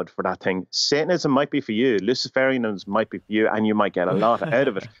God, for that thing, Satanism might be for you, Luciferianism might be for you, and you might get a lot out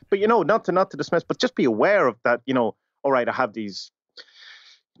of it. But not to dismiss, but just be aware of that. All right, I have these,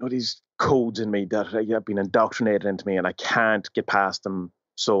 these codes in me that have been indoctrinated into me, and I can't get past them.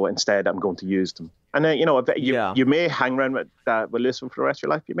 So instead, I'm going to use them. And then, you may hang around with Lucifer for the rest of your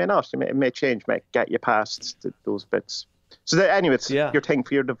life. You may not. It may change, may get you past those bits. So anyway, it's your thing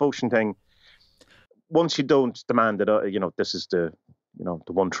for your devotion thing. Once you don't demand that, this is the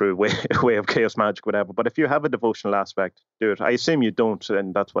one true way of chaos magic, whatever. But if you have a devotional aspect, do it. I assume you don't,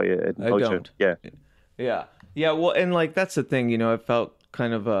 and that's why it invites you. Yeah. Well, and like that's the thing. I felt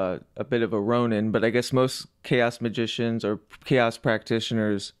kind of a bit of a Ronin, but I guess most chaos magicians or chaos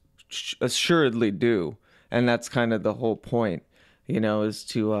practitioners assuredly do, and that's kind of the whole point. is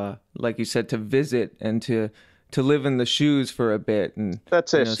to, like you said, to visit and to live in the shoes for a bit and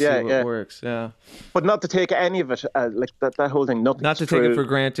that's it. see what works. Yeah. But not to take any of it, like that whole thing. Nothing. Not to take it for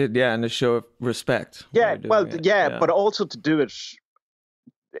granted. Yeah, and to show respect. Yeah. Well, but also to do it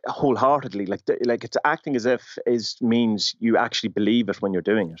wholeheartedly. Like it's acting as if means you actually believe it when you're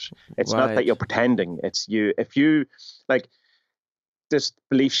doing it. It's not that you're pretending. It's you. If you like. This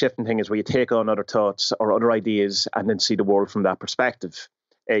belief shifting thing is where you take on other thoughts or other ideas and then see the world from that perspective.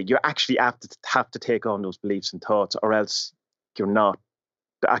 You actually have to take on those beliefs and thoughts, or else you're not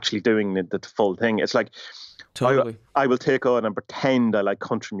actually doing the full thing. It's like, totally. I will take on and pretend I like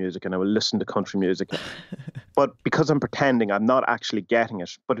country music and I will listen to country music. But because I'm pretending, I'm not actually getting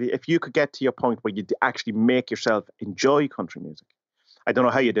it. But if you could get to your point where you actually make yourself enjoy country music, I don't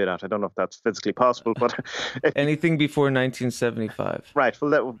know how you do that. I don't know if that's physically possible, but anything before 1975. Right.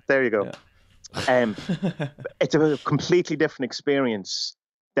 Well, there you go. Yeah. It's a completely different experience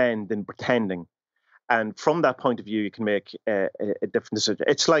than pretending, and from that point of view, you can make a different decision.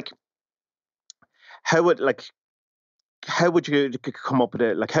 It's like how would you come up with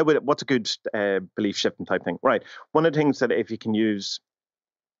it? Like what's a good belief shifting type thing? Right. One of the things that if you can use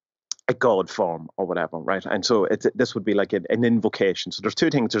a god form or whatever, right? And so this would be like an invocation. So there's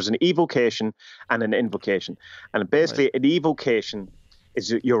two things. There's an evocation and an invocation. And basically an evocation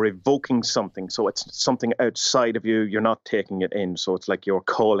is you're evoking something. So it's something outside of you. You're not taking it in. So it's like you're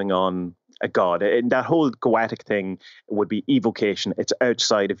calling on a god. And that whole goetic thing would be evocation. It's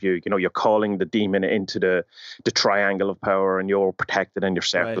outside of you. You're calling the demon into the triangle of power, and you're protected in your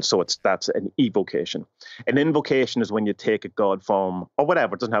circle. Right. So that's an evocation. An invocation is when you take a god form or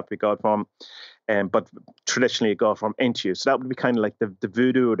whatever. It doesn't have to be god form, but traditionally a god form into you. So that would be kind of like the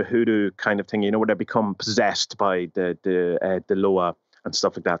voodoo or the hoodoo kind of thing. Where they become possessed by the Loa and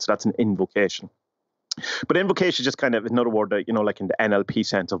stuff like that. So that's an invocation. But invocation is just kind of another word that, like in the NLP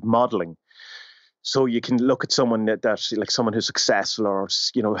sense of modeling. So you can look at someone that's like someone who's successful or,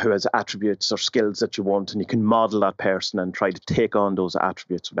 who has attributes or skills that you want, and you can model that person and try to take on those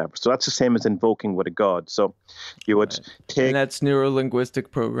attributes, whatever. So that's the same as invoking with a god. So you would take... And that's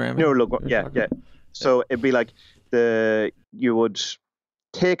neuro-linguistic programming. Yeah. So it'd be like you would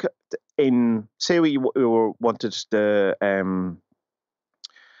take in, say we wanted the...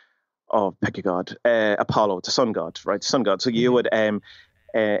 pick a god, Apollo, the sun god, right? The sun god. So you would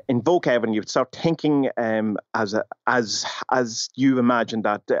invoke heaven. You would start thinking as you imagine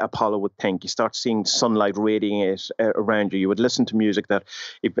that Apollo would think. You start seeing sunlight radiate around you. You would listen to music that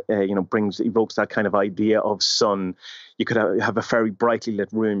evokes that kind of idea of sun. You could have a very brightly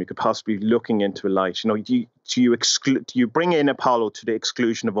lit room. You could possibly be looking into a light. You bring in Apollo to the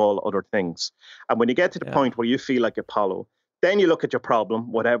exclusion of all other things. And when you get to the point where you feel like Apollo, then you look at your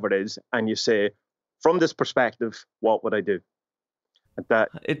problem, whatever it is, and you say, from this perspective, what would I do?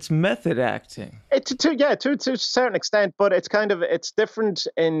 It's method acting. To a certain extent, but it's different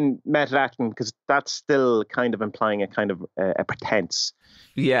in method acting because that's still kind of implying a kind of a pretense.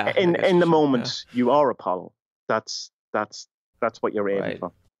 Yeah. In the moment, you are Apollo. That's what you're aiming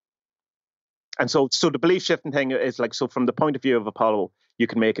for. And so the belief shifting thing is like, so from the point of view of Apollo, you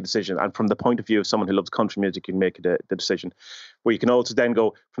can make a decision. And from the point of view of someone who loves country music, you can make the decision. Where you can also then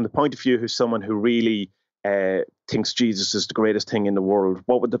go from the point of view of someone who really thinks Jesus is the greatest thing in the world.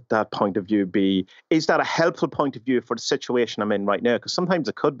 What would that point of view be? Is that a helpful point of view for the situation I'm in right now? Because sometimes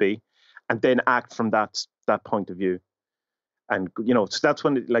it could be. And then act from that point of view. And, so that's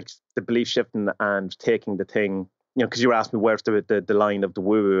when like the belief shifting and taking the thing, because you were asking me where's the line of the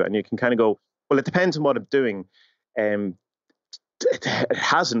woo-woo, and you can kind of go, well, it depends on what I'm doing. It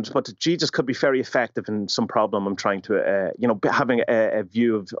hasn't, but Jesus could be very effective in some problem I'm trying to, having a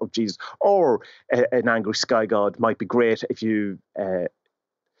view of Jesus, or an angry sky god might be great if you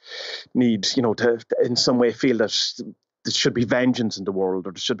need, to in some way feel that there should be vengeance in the world,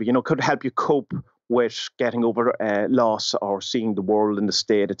 or there should be, could help you cope with getting over loss or seeing the world in the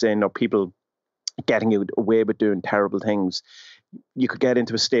state it's in, or people getting away with doing terrible things. You could get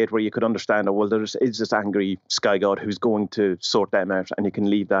into a state where you could understand, there is this angry sky god who's going to sort them out, and you can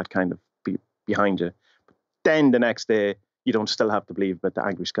leave that kind of behind you. But then the next day, you don't still have to believe about the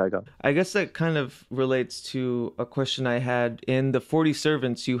angry sky god. I guess that kind of relates to a question I had. In the 40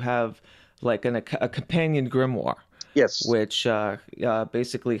 Servants, you have like a companion grimoire. Yes. Which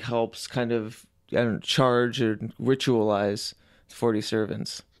basically helps kind of charge and ritualize 40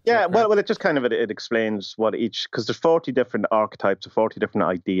 Servants. Yeah, well, it just kind of it explains what each, because there's 40 different archetypes, or 40 different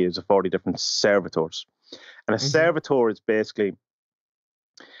ideas, or 40 different servitors, and a servitor is basically,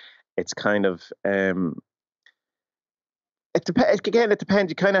 it's kind of it depends.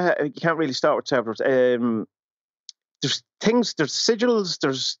 You kind of you can't really start with servitors. there's sigils,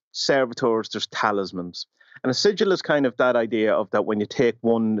 there's servitors, there's talismans. And a sigil is kind of that idea of that when you take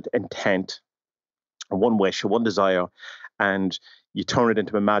one intent, or one wish, or one desire, and you turn it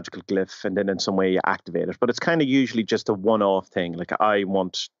into a magical glyph, and then in some way you activate it. But it's kind of usually just a one-off thing, like I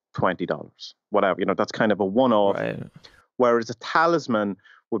want $20, whatever. That's kind of a one-off. Right. Whereas a talisman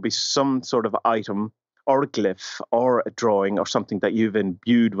would be some sort of item or a glyph or a drawing or something that you've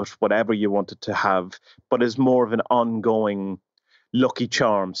imbued with whatever you wanted to have, but is more of an ongoing lucky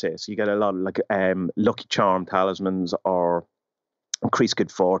charm, say. So you get a lot of like lucky charm talismans or increased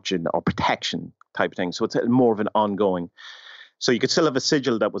good fortune or protection type of thing. So it's more of an ongoing. So you could still have a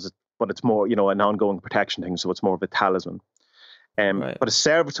sigil but it's more, an ongoing protection thing. So it's more of a talisman. Right. But a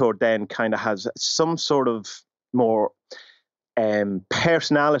servitor then kind of has some sort of more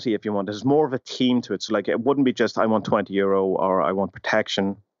personality, if you want. There's more of a theme to it. So like it wouldn't be just I want €20 or I want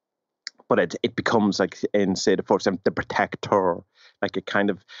protection, but it becomes like in, say, for example, the protector, like a kind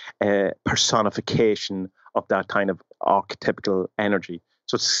of personification of that kind of archetypical energy.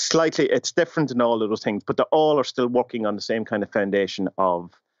 So it's different in all of those things, but they all are still working on the same kind of foundation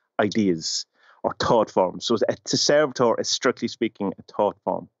of ideas or thought forms. So a servitor is strictly speaking a thought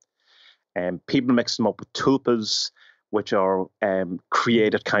form. People mix them up with tulpas, which are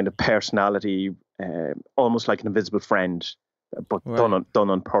created kind of personality, almost like an invisible friend, but Right. done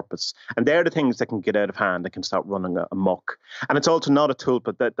on purpose. And they're the things that can get out of hand, that can start running amok. And it's also not a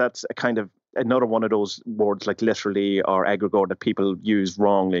tulpa. That's a kind of another one of those words like literally or egregore that people use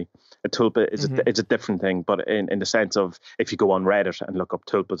wrongly. A tulpa is a different thing, but in the sense of if you go on Reddit and look up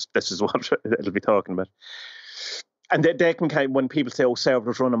tulpas, this is what it'll be talking about. And they can kind of, when people say, "Oh,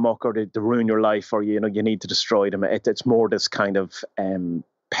 servers run amok," or they ruin your life, or you need to destroy them, it's more this kind of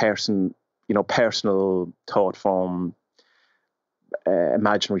personal thought form,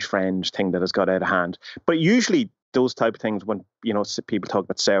 imaginary friend thing that has got out of hand. But usually those type of things, when people talk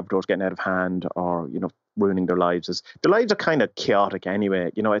about servitors getting out of hand or ruining their lives, their lives are kind of chaotic anyway.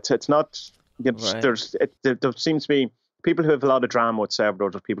 It's not. Right. There seems to be people who have a lot of drama with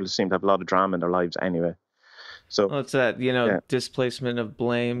servitors, or people who seem to have a lot of drama in their lives anyway. So Well, it's that, displacement of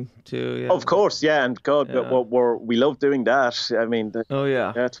blame too. Yeah. of course, yeah, and God, we love doing that. I mean, Oh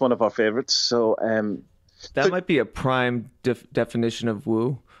yeah. it's one of our favorites. So That might be a prime definition of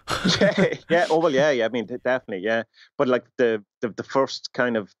woo. yeah. Oh well, yeah. I mean, definitely, yeah. But like the first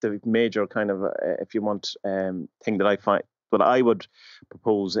kind of the major kind of if you want thing that I find, what I would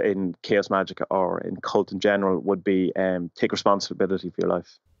propose in chaos magic or in cult in general would be take responsibility for your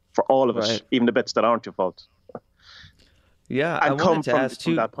life, for all of Right. it, even the bits that aren't your fault. Yeah, I And wanted come to from ask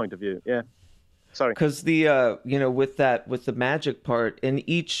you, that point of view. Yeah. Sorry. because the with the magic part in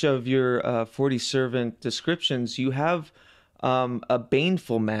each of your 40 servant descriptions, you have a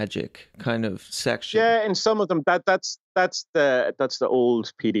baneful magic kind of section. Yeah, in some of them, that's the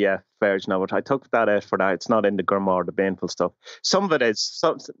old PDF version of it. I took that out for that. It's not in the grimoire, the baneful stuff. Some of it is,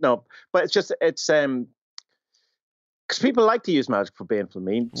 no, but it's because people like to use magic for baneful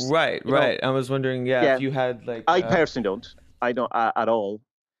means. Right. I was wondering, Yeah. if you had like I personally don't. I don't at all.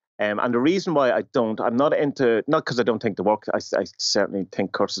 And the reason why I don't, I'm not into, not because I don't think the work, I certainly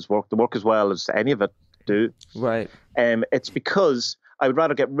think curses work. They work as well as any of it do. right. It's because I would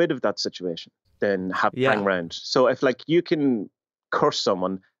rather get rid of that situation than hang around. So if like you can curse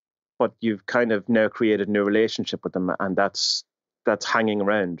someone, but you've kind of now created a new relationship with them, and that's hanging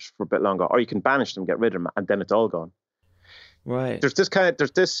around for a bit longer, or you can banish them, get rid of them, and then it's all gone. Right. There's this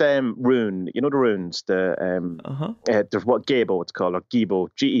rune, the runes, there's what Gebo it's called, or Gebo,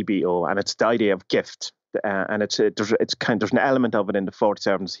 Gebo, and it's the idea of gift, and there's an element of it in the 40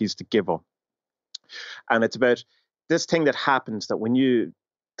 servants. He's the giver, and it's about this thing that happens that when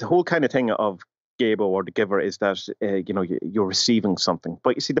the whole kind of thing of Gebo or the giver is that you're receiving something.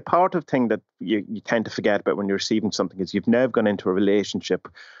 But you see, the part of thing that you tend to forget about when you're receiving something is you've now gone into a relationship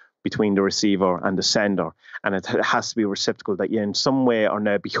between the receiver and the sender, and it has to be reciprocal, that you in some way are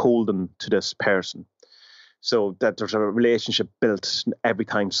now beholden to this person, so that there's a relationship built every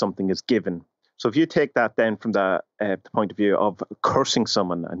time something is given. So if you take that then from the point of view of cursing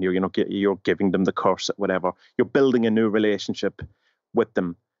someone, and you're giving them the curse, whatever, you're building a new relationship with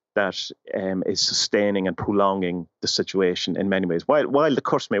them that is sustaining and prolonging the situation in many ways. While the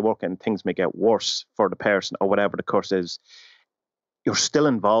curse may work and things may get worse for the person or whatever the curse is, you're still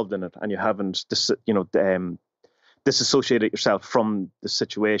involved in it, and you haven't disassociated yourself from the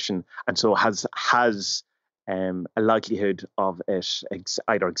situation, and so has a likelihood of it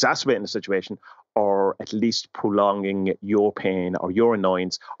either exacerbating the situation or at least prolonging your pain or your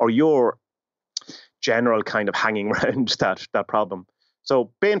annoyance or your general kind of hanging around that problem. So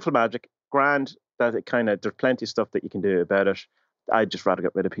baneful magic, grand. that it kind of, there's plenty of stuff that you can do about it. I'd just rather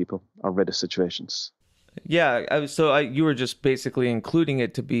get rid of people or rid of situations. Yeah, you were just basically including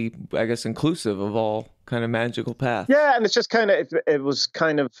it to be, I guess, inclusive of all kind of magical paths. Yeah, and it's just kind of, it was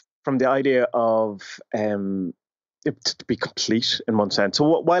kind of from the idea of it to be complete in one sense.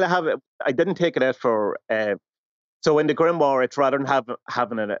 So while I have it, I didn't take it out for. So in the grimoire, it's rather than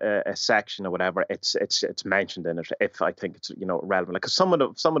having a section or whatever, it's mentioned in it if I think it's relevant. Like, 'cause some of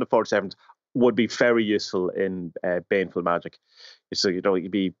the 47s would be very useful in baneful magic. So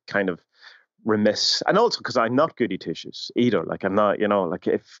you'd be kind of remiss, and also because I'm not goody two shoes either. Like, I'm not, like,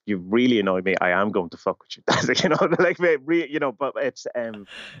 if you really annoy me, I am going to fuck with you. But it's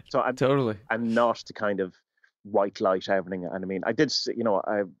so I'm not to kind of white light everything. And I mean, I did,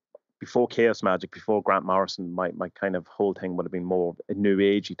 before Chaos Magic, before Grant Morrison, my kind of whole thing would have been more a new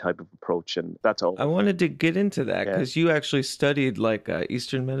agey type of approach, and that's all. I wanted to get into that because you actually studied like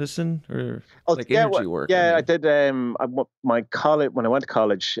Eastern medicine or energy work. Yeah, I did. My college, when I went to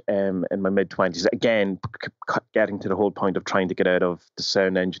college in my mid-20s, again, getting to the whole point of trying to get out of the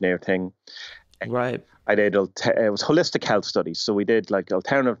sound engineer thing. Right. I did. It was holistic health studies, so we did like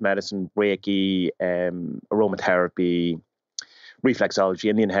alternative medicine, Reiki, aromatherapy, reflexology,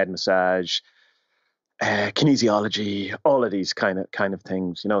 Indian head massage, kinesiology, all of these kind of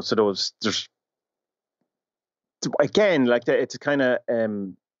things, So there's again, like, it's kind of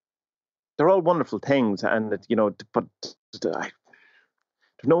they're all wonderful things, and but there's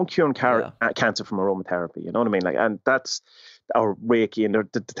no cure in cancer from aromatherapy. You know what I mean? Like, and that's our Reiki. And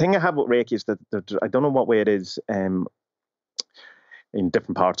the thing I have with Reiki is that I don't know what way it is in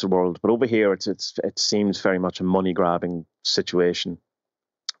different parts of the world, but over here it seems very much a money grabbing situation,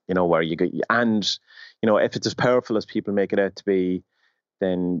 where you get, and if it's as powerful as people make it out to be,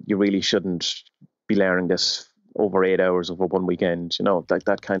 then you really shouldn't be learning this over 8 hours over one weekend, like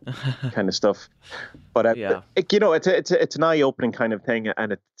that kind of stuff. But it's an eye opening kind of thing,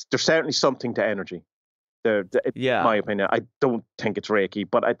 and there's certainly something to energy. In my opinion, I don't think it's Reiki,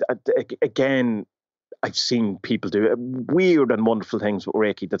 but again, I've seen people do weird and wonderful things with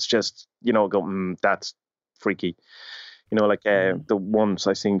Reiki that's just, that's freaky. The once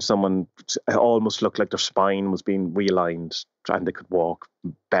I seen someone almost look like their spine was being realigned and they could walk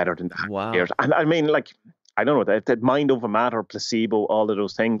better than that. Wow. And I mean, like, I don't know, that mind over matter, placebo, all of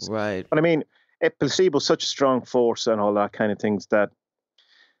those things. Right. But I mean, placebo is such a strong force and all that kind of things that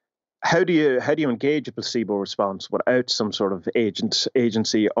how do you engage a placebo response without some sort of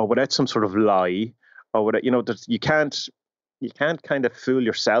agency or without some sort of lie? Or whatever, you can't kind of fool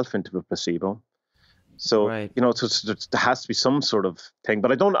yourself into a placebo. So right. So there has to be some sort of thing.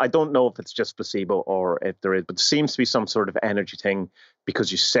 But I don't know if it's just placebo or if there is. But there seems to be some sort of energy thing,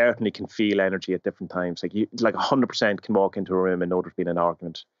 because you certainly can feel energy at different times. Like, you 100% can walk into a room and know there's been an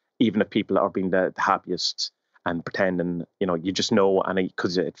argument, even if people are being the happiest and pretending. You just know, and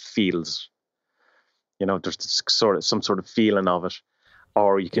because it feels. There's some sort of feeling of it,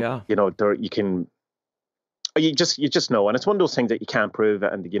 or you can you can. You just know, and it's one of those things that you can't prove,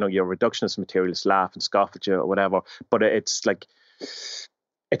 and your reductionist materialists laugh and scoff at you or whatever. But it's like,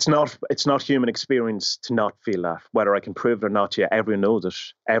 it's not human experience to not feel that. Whether I can prove it or not, everyone knows it.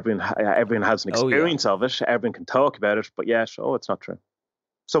 Everyone has an experience of it. Everyone can talk about it. But it's not true.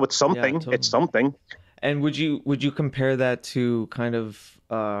 So it's something. Yeah, totally. It's something. And would you compare that to kind of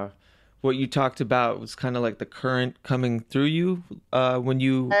what you talked about was kind of like the current coming through you when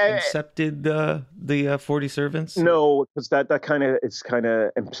you incepted the 40 servants? No, because that kind of is kind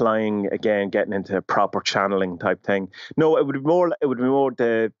of implying, again, getting into a proper channeling type thing. No, it would be more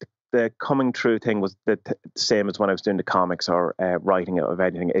the coming through thing was the same as when I was doing the comics or writing of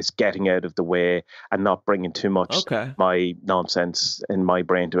anything, is getting out of the way and not bringing too much my nonsense in my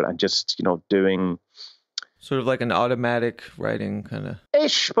brain to it, and just doing. Sort of like an automatic writing kind of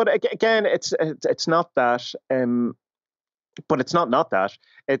ish, but again, it's not that. But it's not that.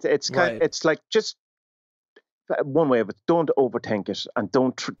 It's kind of, it's like just one way of it. Don't overthink it, and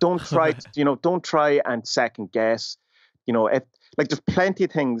don't try. Don't try and second guess. If like there's plenty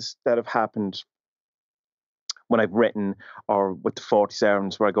of things that have happened when I've written or with the 40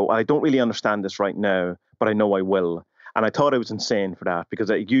 servants where I go, I don't really understand this right now, but I know I will. And I thought I was insane for that, because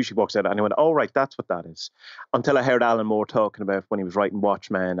it usually walks out and I went, oh, right, that's what that is. Until I heard Alan Moore talking about when he was writing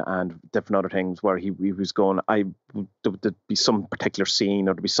Watchmen and different other things where he was going, there'd be some particular scene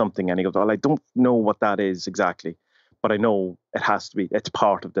or there'd be something. And he goes, well, I don't know what that is exactly, but I know it has to be, it's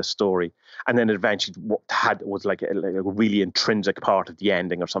part of this story. And then it eventually was like a really intrinsic part of the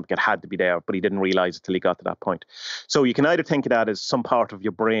ending or something. It had to be there, but he didn't realize it till he got to that point. So you can either think of that as some part of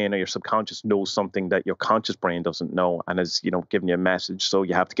your brain or your subconscious knows something that your conscious brain doesn't know and is, giving you a message. So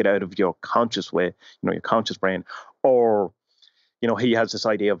you have to get out of your conscious way, your conscious brain. Or, he has this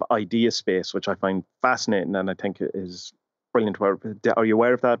idea of idea space, which I find fascinating and I think is brilliant. Are you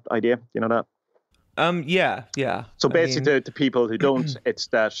aware of that idea? You know that? Yeah. So basically, to people who don't, it's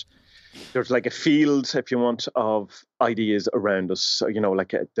that there's like a field, if you want, of ideas around us. So,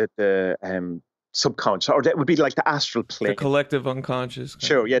 like the subconscious, or that would be like the astral plane. The collective unconscious.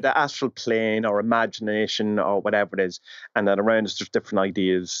 Sure, yeah, the astral plane or imagination or whatever it is. And then around us, there's different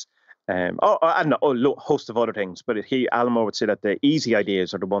ideas. I don't know, a host of other things. But Alan Moore would say that the easy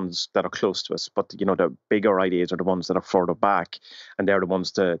ideas are the ones that are close to us, but the bigger ideas are the ones that are further back, and they're the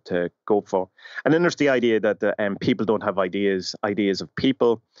ones to go for. And then there's the idea that people don't have ideas of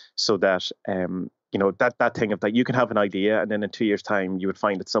people, so that that thing of that you can have an idea, and then in 2 years' time you would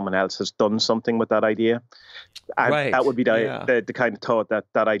find that someone else has done something with that idea, and right. That would be the kind of thought that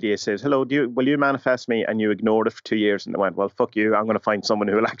idea says, hello, will you manifest me? And you ignored it for 2 years and it went, well, fuck you, I'm going to find someone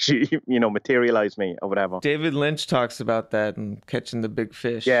who will actually materialize me or whatever. David Lynch talks about that in Catching the Big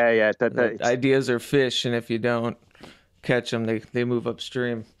Fish. That ideas are fish, and if you don't catch them, they move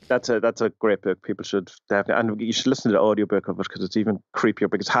upstream. That's a great book. People should definitely, and you should listen to the audiobook of it, because it's even creepier,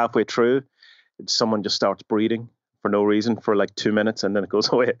 because halfway through someone just starts breathing for no reason for like 2 minutes, and then it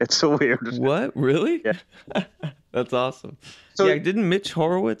goes away. It's so weird. What? Really? Yeah. That's awesome. So didn't Mitch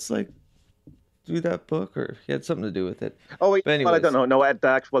Horowitz do that book, or he had something to do with it? Oh wait, well, I don't know. No,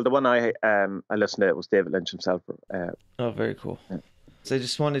 the one I listened to, it was David Lynch himself. Oh, very cool. Yeah. So I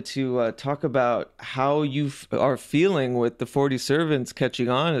just wanted to talk about how you are feeling with the 40 Servants catching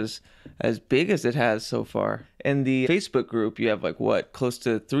on as big as it has so far. In the Facebook group, you have close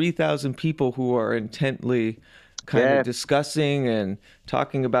to 3,000 people who are intently kind of discussing and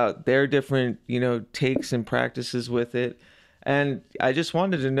talking about their different, takes and practices with it. And I just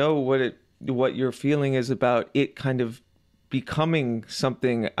wanted to know what your feeling is about it kind of becoming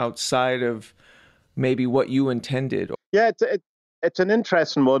something outside of maybe what you intended. Yeah, it's an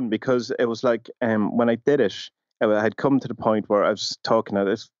interesting one, because it was like when I did it, I had come to the point where I was talking about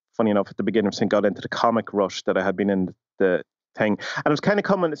this. Funny enough, at the beginning, I got into the comic rush that I had been in the thing, and it was kind of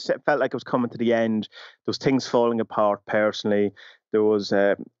coming. It felt like it was coming to the end. There was things falling apart personally. There was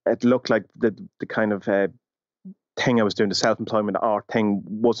it looked like the kind of thing I was doing, the self-employment art thing,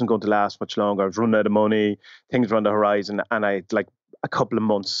 wasn't going to last much longer. I was running out of money. Things were on the horizon, and I had a couple of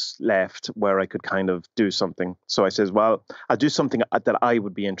months left where I could kind of do something. So I says, well, I'll do something that I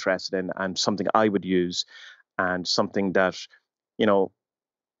would be interested in, and something I would use, and something that,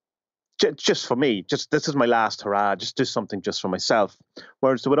 just for me, this is my last hurrah, just do something just for myself.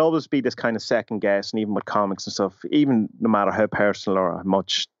 Whereas there would always be this kind of second guess, and even with comics and stuff, even no matter how personal or how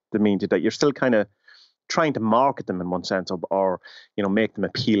much they mean to, that you're still kind of trying to market them in one sense, or make them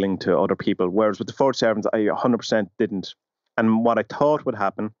appealing to other people. Whereas with the 40 Servants, I 100% didn't. And what I thought would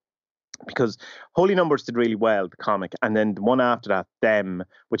happen, because Holy Numbers did really well, the comic, and then the one after that, Them,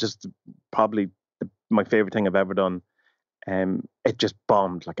 which is probably my favorite thing I've ever done, it just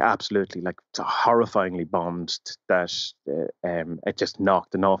bombed, absolutely, horrifyingly bombed, that it just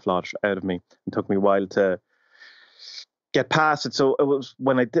knocked an awful lot out of me. It took me a while to get past it. So it was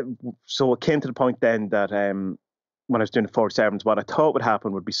when I did. So it came to the point then that when I was doing the 40 Servants, what I thought would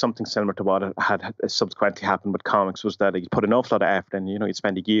happen would be something similar to what had subsequently happened with comics, was that you put an awful lot of effort in, you'd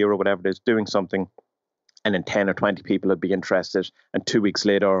spend a year or whatever it is doing something, and then 10 or 20 people would be interested, and 2 weeks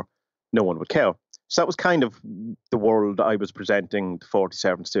later, no one would care. So that was kind of the world I was presenting the 40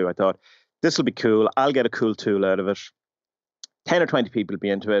 Servants to. I thought, this will be cool. I'll get a cool tool out of it. 10 or 20 people will be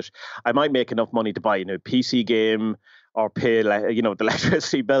into it. I might make enough money to buy a new PC game or pay, the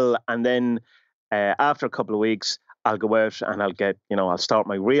electricity bill. And then after a couple of weeks, I'll go out and I'll get, I'll start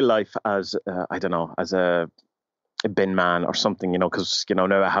my real life as, as a bin man or something, because,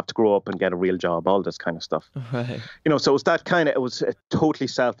 now I have to grow up and get a real job, all this kind of stuff. Right. So it was that kind of, it was a totally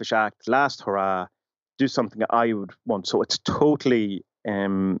selfish act, last hurrah, do something I would want. So it's totally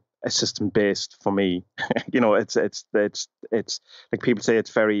a system based for me. It's like people say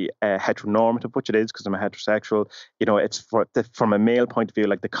it's very heteronormative, which it is, because I'm a heterosexual. It's from a male point of view,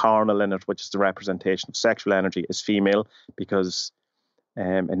 like the carnal in it, which is the representation of sexual energy, is female, because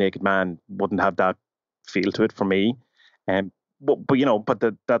a naked man wouldn't have that feel to it for me. But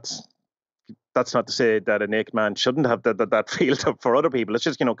that's that's not to say that a naked man shouldn't have that field up for other people. It's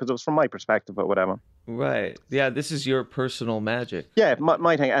just, because it was from my perspective or whatever. Right. Yeah, this is your personal magic. Yeah,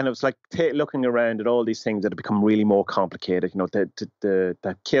 my thing. And it was like looking around at all these things that have become really more complicated.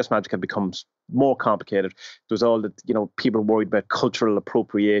 The chaos magic had become more complicated. There was all the, people worried about cultural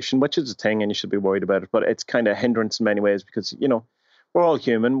appropriation, which is a thing and you should be worried about it. But it's kind of a hindrance in many ways because, we're all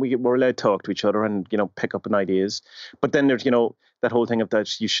human. We're allowed to talk to each other and, pick up on ideas. But then there's, that whole thing of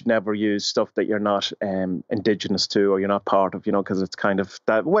that you should never use stuff that you're not indigenous to or you're not part of, because it's kind of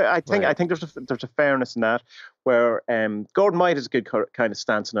that way. I think there's a fairness in that where Gordon Might has a good kind of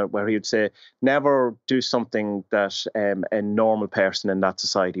stance on it where he would say never do something that a normal person in that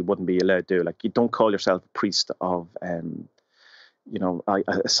society wouldn't be allowed to do. Like you don't call yourself a priest of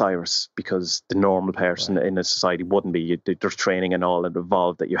Osiris because the normal person in a society wouldn't be. There's training and all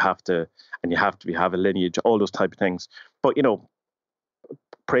involved that you have to have a lineage, all those type of things. But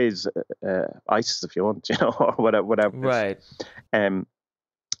praise ISIS if you want, or whatever. Right.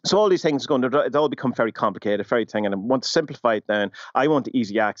 So all these things it's all become very complicated, very thing, and I want to simplify it down. I want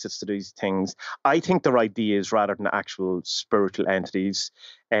easy access to these things. I think they're ideas rather than actual spiritual entities.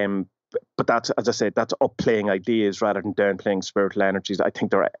 But that's, as I said, that's upplaying ideas rather than downplaying spiritual energies. I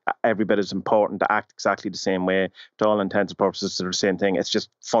think they're every bit as important to act exactly the same way. To all intents and purposes, they're the same thing. It's just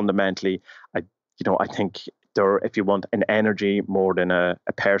fundamentally, I think they're, if you want, an energy more than a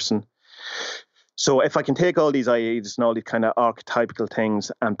person. So if I can take all these ideas and all these kind of archetypical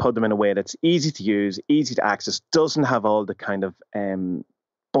things and put them in a way that's easy to use, easy to access, doesn't have all the kind of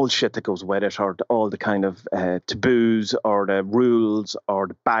bullshit that goes with it, or all the kind of taboos or the rules or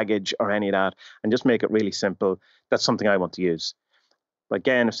the baggage or any of that, and just make it really simple. That's something I want to use. But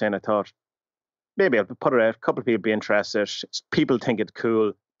again, I thought maybe I'll put it out. A couple of people be interested. People think it's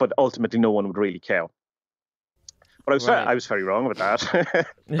cool, but ultimately no one would really care. But I was very wrong with that.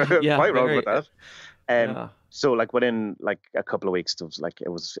 Yeah, quite wrong with that. So like within like a couple of weeks,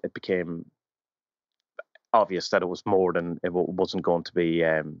 it became obvious that it was more than it wasn't going to be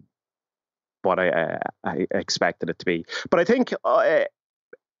what I expected it to be. But I think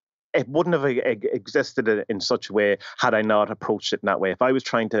it wouldn't have existed in such a way had I not approached it in that way. If I was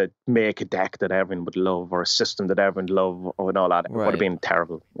trying to make a deck that everyone would love or a system that everyone would love and all that, it would have been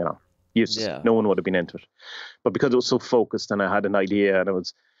terrible, useless. Yeah. No one would have been into it. But because it was so focused and I had an idea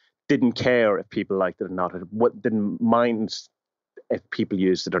and didn't care if people liked it or not, didn't mind if people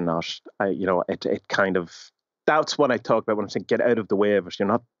used it or not. It kind of, that's what I talk about when I'm saying get out of the way of it.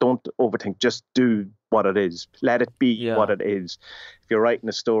 Don't overthink, just do what it is. Let it be what it is. If you're writing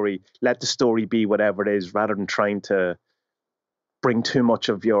a story, let the story be whatever it is, rather than trying to bring too much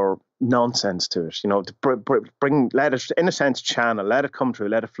of your nonsense to it. Let it, in a sense, channel, let it come through,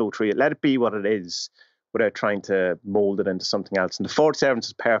 let it flow through it, let it be what it is without trying to mold it into something else. And the 47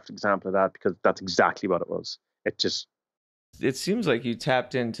 is a perfect example of that because that's exactly what it was. It seems like you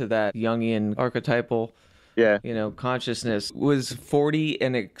tapped into that Jungian archetypal, consciousness. Was 40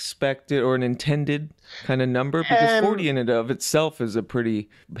 an expected or an intended kind of number? Because 40 in and of itself is a pretty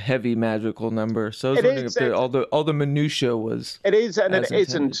heavy magical number. So I was wondering if all the minutia was. It is, and it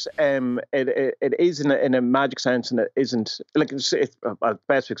isn't. It is in a magic sense, and it isn't. Like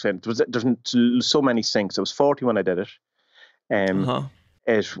best explain. There's so many syncs. It was 40 when I did it.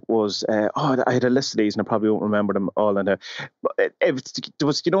 It was, I had a list of these and I probably won't remember them all. And there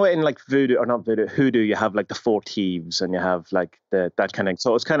was, in like hoodoo, you have like the 4 thieves and you have like that kind of thing. So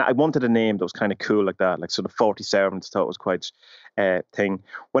it was I wanted a name that was kind of cool like that. Like, so the 47 thought was quite thing.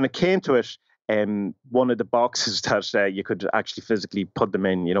 When it came to it, one of the boxes that you could actually physically put them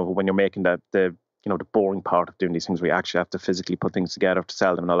in, when you're making the boring part of doing these things where you actually have to physically put things together to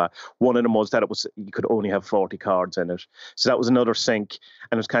sell them and all that. One of them was that you could only have 40 cards in it. So that was another sync.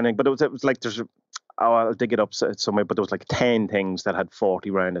 And it was but it was like I'll dig it up somewhere, but there was like 10 things that had 40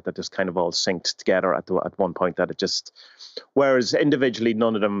 around it that just kind of all synced together at one point that it just, whereas individually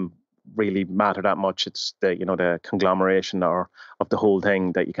none of them really matter that much. It's the conglomeration of the whole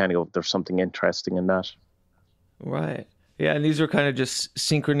thing that you kind of go, there's something interesting in that. Right. Yeah, and these are kind of just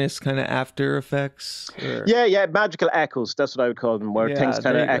synchronous kind of after effects. Or... Yeah, magical echoes. That's what I would call them, where things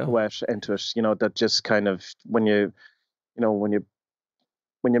kind of echo into it. That just kind of when you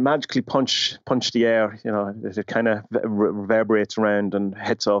magically punch the air, it kind of reverberates around and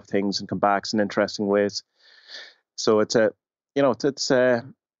hits off things and comes back in interesting ways. So it's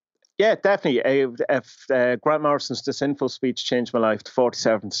yeah, definitely. If Grant Morrison's The Sinful Speech changed my life, the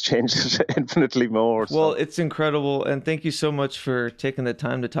 47's changed it infinitely more. Well, it's incredible. And thank you so much for taking the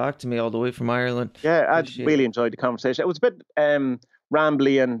time to talk to me all the way from Ireland. Yeah, I really enjoyed the conversation. It was a bit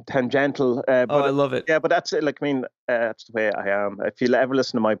rambly and tangential. But I love it. Yeah, but that's it. Like, I mean, that's the way I am. If you ever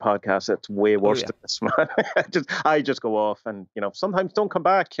listen to my podcast, it's way worse than this, man. I just go off, and sometimes don't come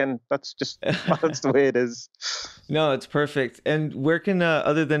back, and that's the way it is. No, it's perfect. And where can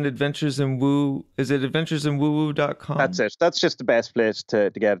other than Adventures in Woo, is it adventuresinwoowoo.com? That's it. That's just the best place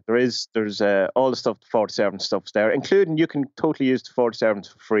to get it. There's all the stuff, the 47 stuff's there, including you can totally use the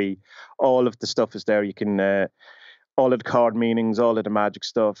 47s for free. All of the stuff is there. You can all of the card meanings, all of the magic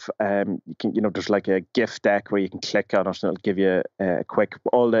stuff. You can, there's like a gift deck where you can click on it and it'll give you a quick,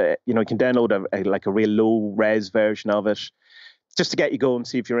 you can download a real low res version of it just to get you going,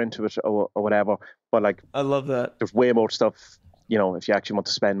 see if you're into it or whatever. But like, I love that. There's way more stuff, if you actually want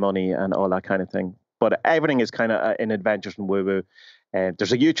to spend money and all that kind of thing. But everything is kind of in Adventures in WooWoo.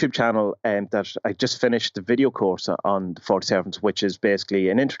 There's a YouTube channel that I just finished the video course on the 47s, which is basically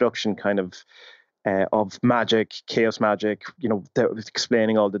an introduction kind of magic, chaos magic,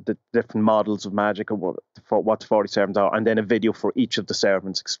 explaining all the different models of magic or what the 47s are, and then a video for each of the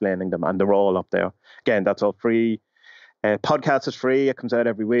servants explaining them, and they're all up there. Again, that's all free. Podcast is free. It comes out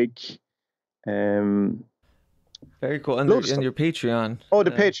every week. Very cool. And your Patreon. Oh,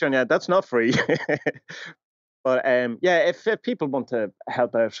 the Patreon, yeah, that's not free. But if people want to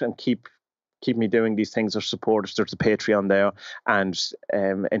help out and keep me doing these things or support us, there's a Patreon there, and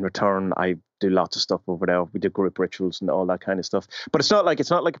in return I do lots of stuff over there. We do group rituals and all that kind of stuff. But it's not like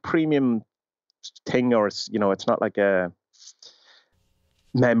a premium thing, or it's not like a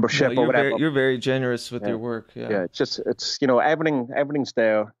membership or whatever. You're very generous with your work. Yeah, it's everything's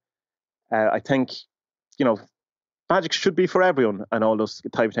there. I think magic should be for everyone and all those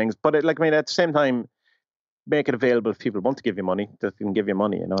type of things. But at the same time, make it available if people want to give you money. They can give you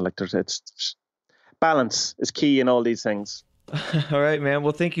money. It's balance is key in all these things. All right, man.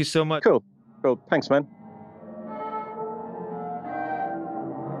 Well, thank you so much. Cool. Thanks, man.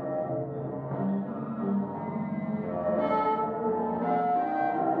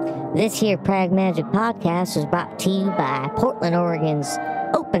 This here Pragmagick podcast is brought to you by Portland, Oregon's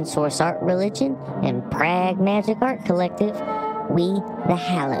open source art religion and Pragmagick Art Collective, We the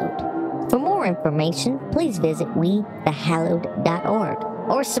Hallowed. For more information, please visit wethehallowed.org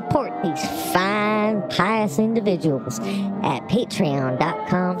or support these fine, pious individuals at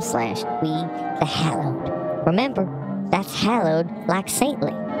patreon.com/wethehallowed. Remember, that's hallowed like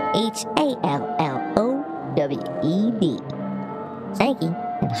saintly. HALLOWED. Thank you,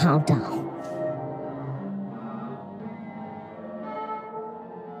 and hold on.